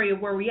in the area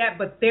where we at.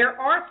 But there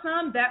are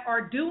some that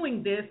are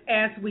doing this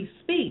as we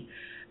speak.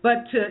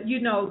 But to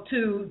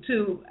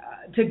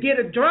get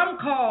a drum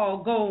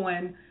call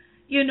going,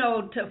 you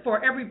know,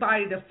 for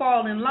everybody to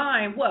fall in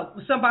line,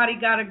 somebody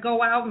got to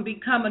go out and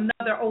become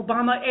another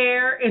Obama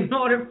heir in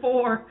order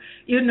for,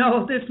 you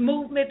know, this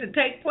movement to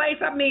take place.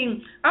 I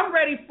mean, I'm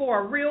ready for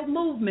a real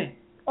movement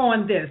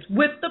on this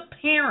with the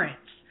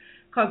parents,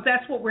 because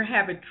that's what we're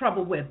having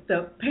trouble with.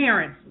 The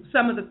parents,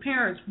 some of the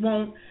parents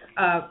won't,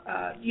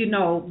 you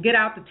know, get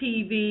out the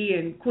TV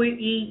and quit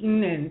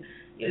eating and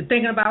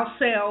thinking about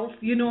self,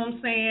 you know what I'm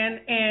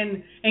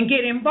saying, and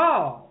get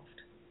involved.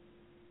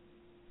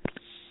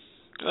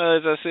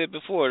 As I said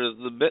before,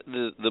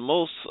 the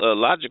most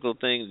logical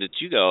thing that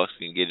you guys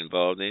can get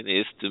involved in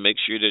is to make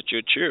sure that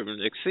your children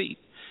exceed.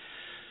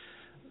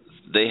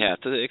 They have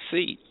to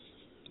exceed.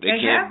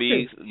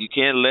 You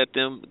can't let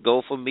them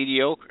go for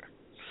mediocre.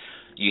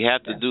 You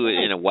have to do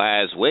it in a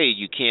wise way.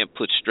 You can't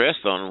put stress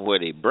on them where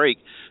they break,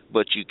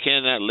 but you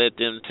cannot let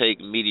them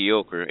take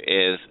mediocre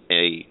as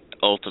a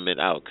ultimate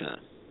outcome.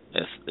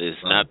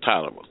 It's not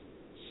tolerable.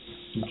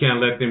 You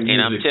can't let them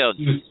use I'm telling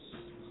you,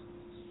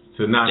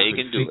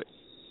 they can do it.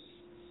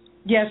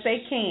 Yes, they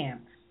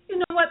can. You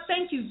know what?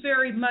 Thank you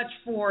very much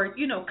for,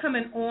 you know,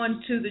 coming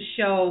on to the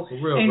show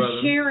and brother.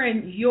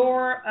 sharing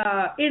your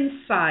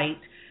insight.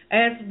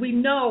 As we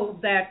know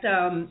that,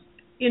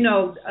 you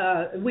know,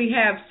 we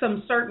have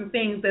some certain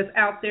things that's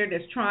out there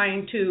that's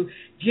trying to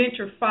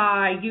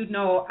gentrify, you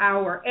know,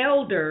 our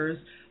elders,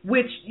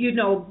 which, you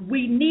know,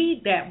 we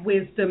need that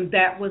wisdom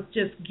that was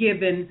just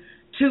given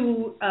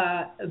to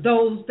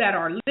those that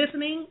are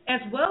listening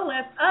as well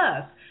as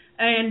us.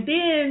 And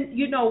then,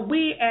 you know,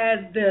 we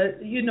as the,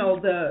 you know,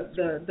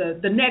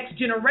 the next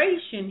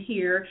generation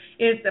here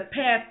is to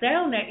pass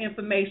down that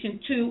information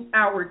to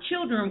our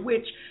children,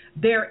 which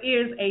there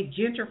is a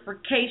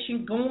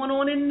gentrification going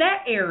on in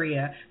that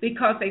area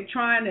because they're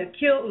trying to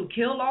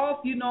kill off,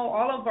 you know,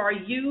 all of our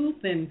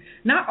youth, and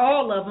not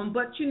all of them,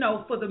 but, you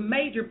know, for the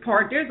major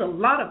part, there's a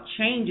lot of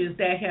changes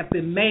that have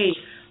been made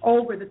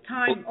over the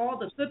time, all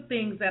the good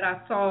things that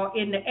I saw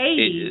in the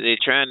 80s. They're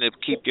trying to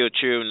keep your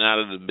children out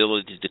of the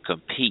ability to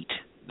compete.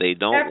 They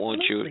don't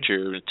want your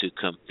children to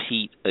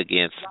compete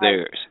against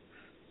theirs.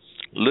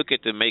 Look at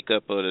the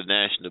makeup of the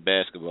National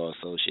Basketball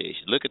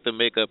Association. Look at the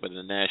makeup of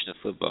the National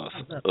Football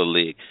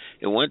League.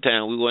 At one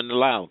time, we wasn't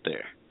allowed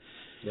there.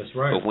 That's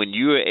right. But when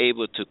you are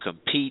able to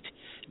compete,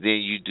 then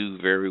you do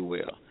very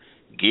well.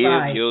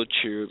 Give your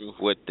children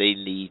what they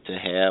need to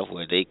have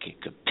where they can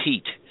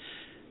compete.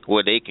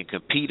 Where they can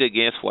compete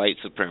against white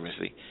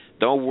supremacy.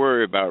 Don't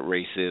worry about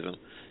racism.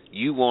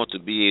 You want to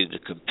be able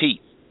to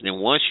compete.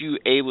 And once you're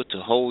able to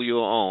hold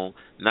your own,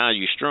 now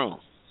you're strong.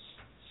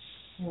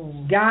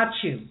 Got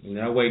you. And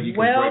that way you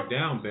can break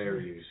down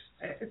barriers.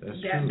 That's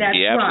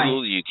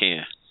absolutely you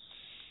can.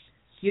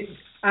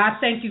 I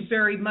thank you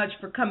very much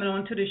for coming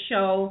on to the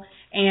show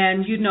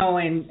and, you know,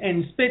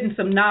 and spitting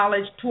some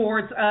knowledge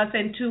towards us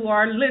and to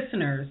our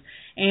listeners.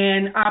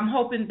 And I'm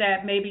hoping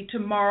that maybe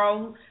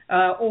tomorrow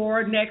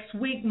or next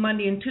week,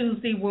 Monday and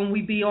Tuesday, when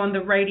we be on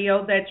the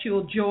radio, that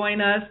you'll join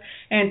us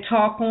and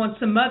talk on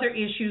some other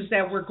issues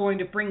that we're going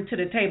to bring to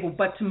the table.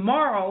 But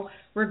tomorrow,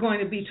 we're going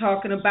to be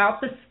talking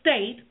about the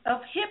state of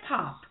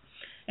hip-hop.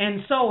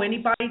 And so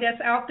anybody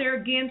that's out there,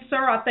 again,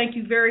 sir, I thank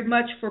you very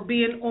much for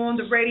being on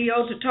the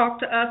radio to talk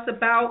to us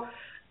about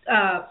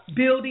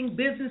building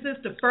businesses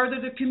to further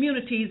the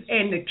communities,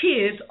 and the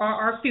kids are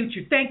our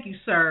future. Thank you,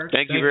 sir.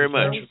 Thank you very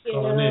much.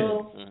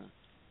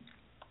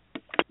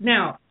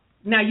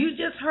 Now you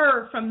just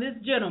heard from this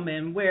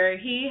gentleman where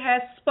he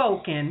has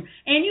spoken,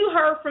 and you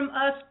heard from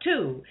us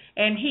too,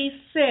 and he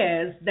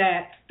says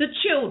that the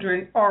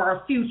children are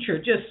our future,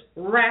 just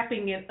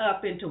wrapping it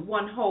up into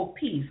one whole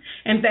piece,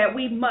 and that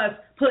we must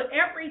put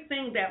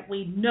everything that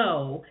we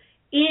know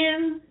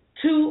in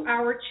to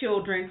our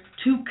children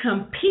to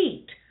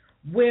compete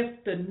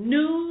with the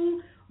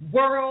new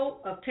world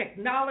of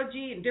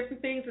technology and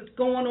different things that's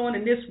going on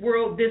in this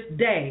world this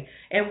day.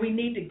 And we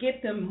need to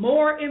get them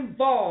more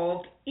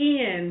involved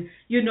in,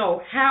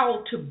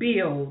 how to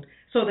build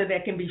so that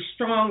they can be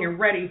strong and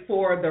ready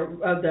for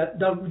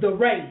the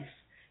race,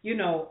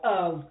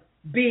 of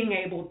being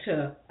able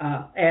to,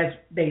 as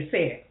they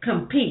said,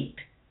 compete.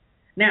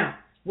 Now,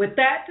 with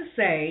that to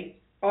say,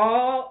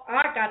 all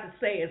I got to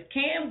say is,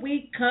 can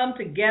we come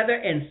together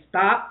and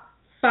stop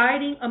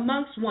fighting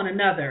amongst one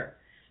another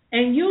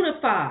and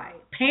unify?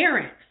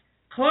 Parents,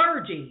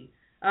 clergy,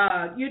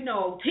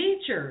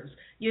 teachers.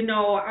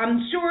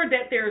 I'm sure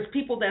that there's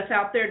people that's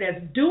out there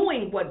that's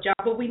doing what job,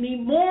 but we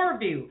need more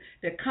of you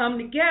to come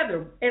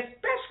together,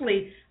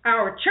 especially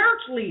our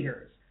church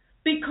leaders,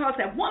 because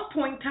at one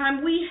point in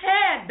time we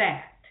had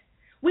that.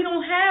 We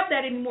don't have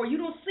that anymore. You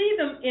don't see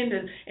them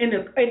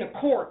in the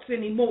courts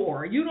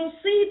anymore. You don't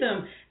see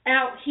them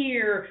out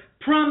here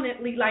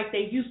prominently like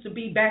they used to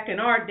be back in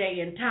our day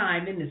and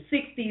time, in the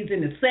 60s,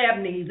 in the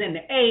 70s, and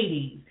the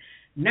 80s.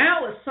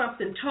 Now it's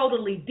something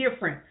totally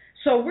different.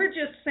 So we're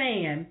just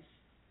saying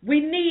we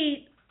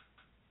need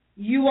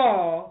you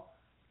all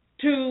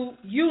to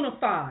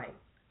unify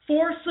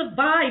for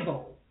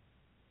survival.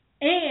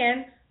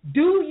 And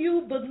do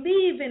you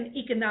believe in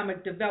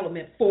economic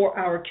development for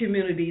our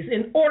communities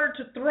in order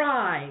to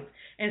thrive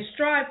and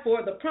strive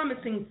for the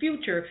promising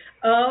future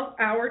of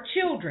our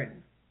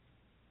children?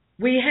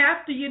 We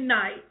have to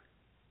unite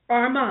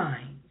our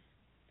minds.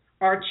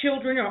 Our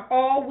children are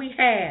all we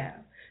have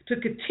to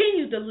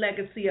continue the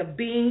legacy of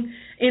being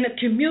in a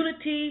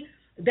community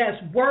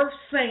that's worth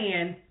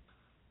saying,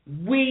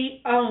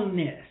 we own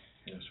this.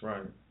 That's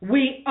right.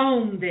 We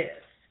own this.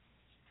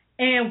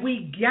 And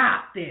we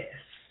got this.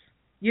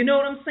 You know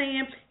what I'm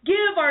saying?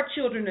 Give our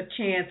children a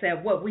chance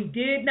at what we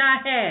did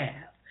not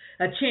have,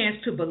 a chance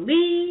to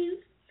believe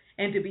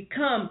and to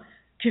become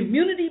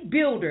community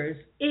builders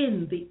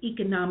in the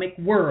economic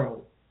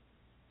world.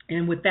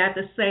 And with that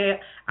to say,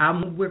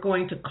 we're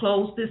going to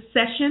close this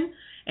session.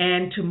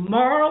 And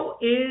tomorrow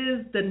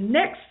is the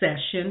next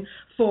session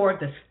for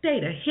the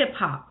state of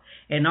hip-hop.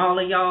 And all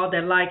of y'all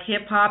that like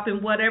hip-hop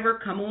and whatever,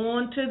 come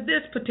on to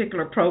this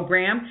particular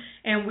program,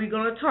 and we're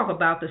going to talk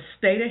about the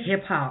state of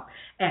hip-hop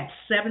at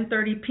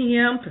 7:30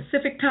 p.m.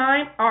 Pacific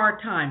time, our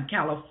time,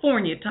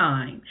 California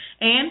time.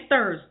 And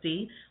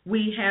Thursday,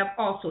 we have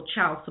also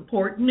child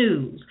support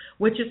news,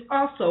 which is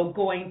also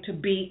going to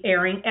be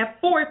airing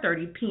at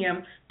 4:30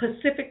 p.m.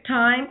 Pacific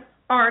time,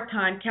 our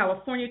time,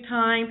 California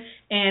time,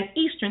 and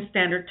Eastern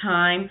Standard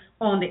Time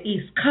on the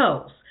East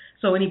Coast.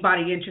 So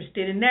anybody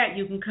interested in that,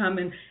 you can come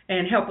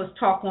and help us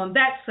talk on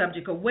that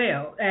subject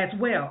as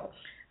well.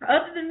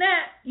 Other than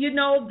that,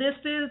 this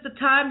is the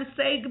time to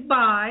say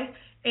goodbye.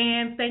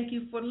 And thank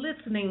you for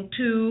listening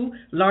to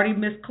Lardy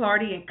Miss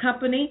Clardy and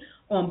Company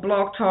on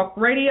Blog Talk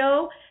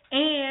Radio.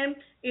 And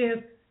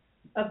if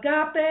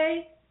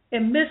Agape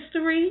and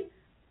Mystery,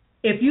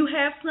 if you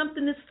have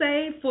something to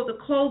say for the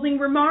closing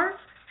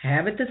remarks,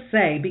 have it to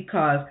say,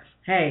 because,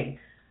 hey,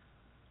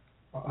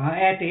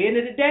 at the end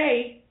of the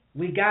day,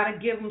 we got to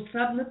give them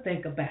something to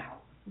think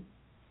about.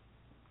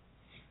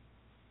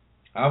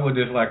 I would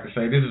just like to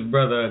say, this is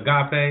Brother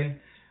Agape.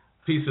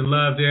 Peace and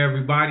love to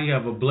everybody.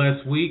 Have a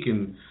blessed week.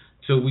 And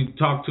until we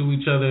talk to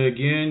each other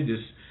again,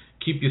 just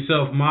keep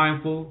yourself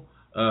mindful,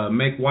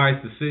 make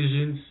wise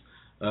decisions,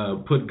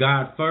 put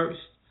God first,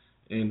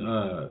 and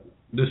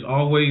just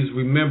always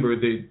remember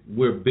that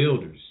we're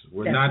builders.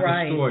 We're not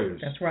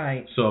destroyers. That's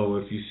right. So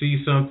if you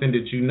see something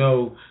that you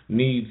know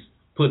needs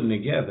putting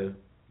together,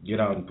 get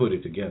out and put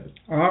it together.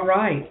 All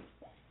right.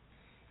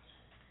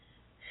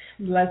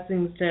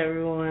 Blessings to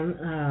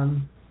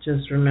everyone.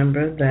 Just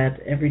remember that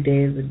every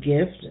day is a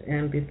gift,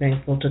 and be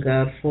thankful to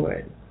God for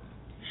it.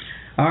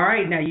 All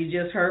right. Now, you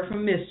just heard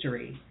from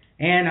Mystery.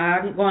 And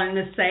I'm going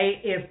to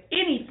say, if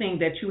anything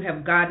that you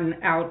have gotten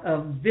out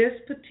of this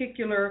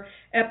particular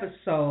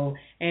episode,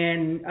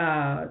 and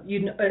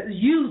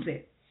use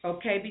it,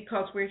 okay,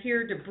 because we're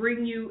here to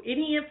bring you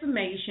any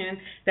information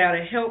that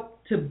will help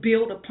to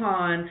build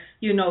upon,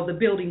 the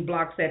building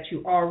blocks that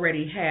you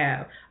already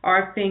have.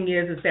 Our thing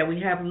is that we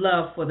have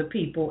love for the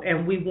people,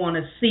 and we want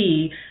to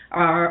see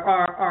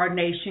our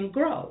nation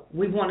grow.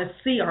 We want to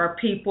see our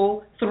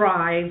people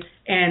thrive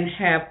and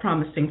have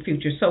promising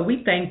futures. So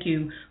we thank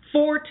you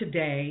for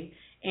today,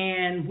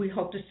 and we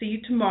hope to see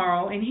you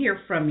tomorrow and hear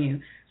from you.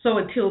 So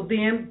until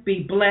then,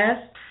 be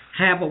blessed,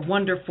 have a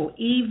wonderful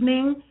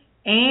evening,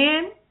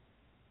 and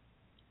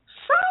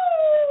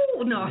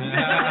no,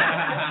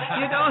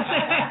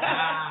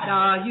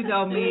 you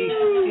know me.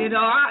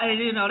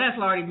 That's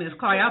Lardy Miss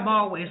Clardy. I'm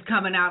always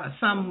coming out of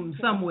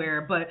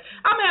somewhere, but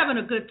I'm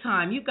having a good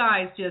time. You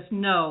guys just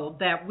know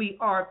that we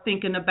are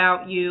thinking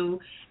about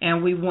you,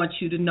 and we want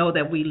you to know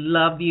that we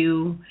love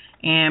you,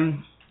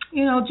 and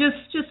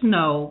just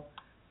know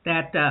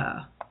that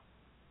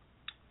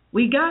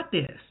we got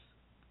this.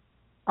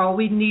 All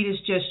we need is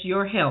just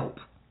your help.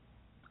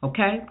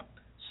 Okay?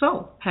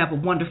 So have a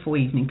wonderful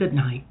evening. Good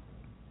night.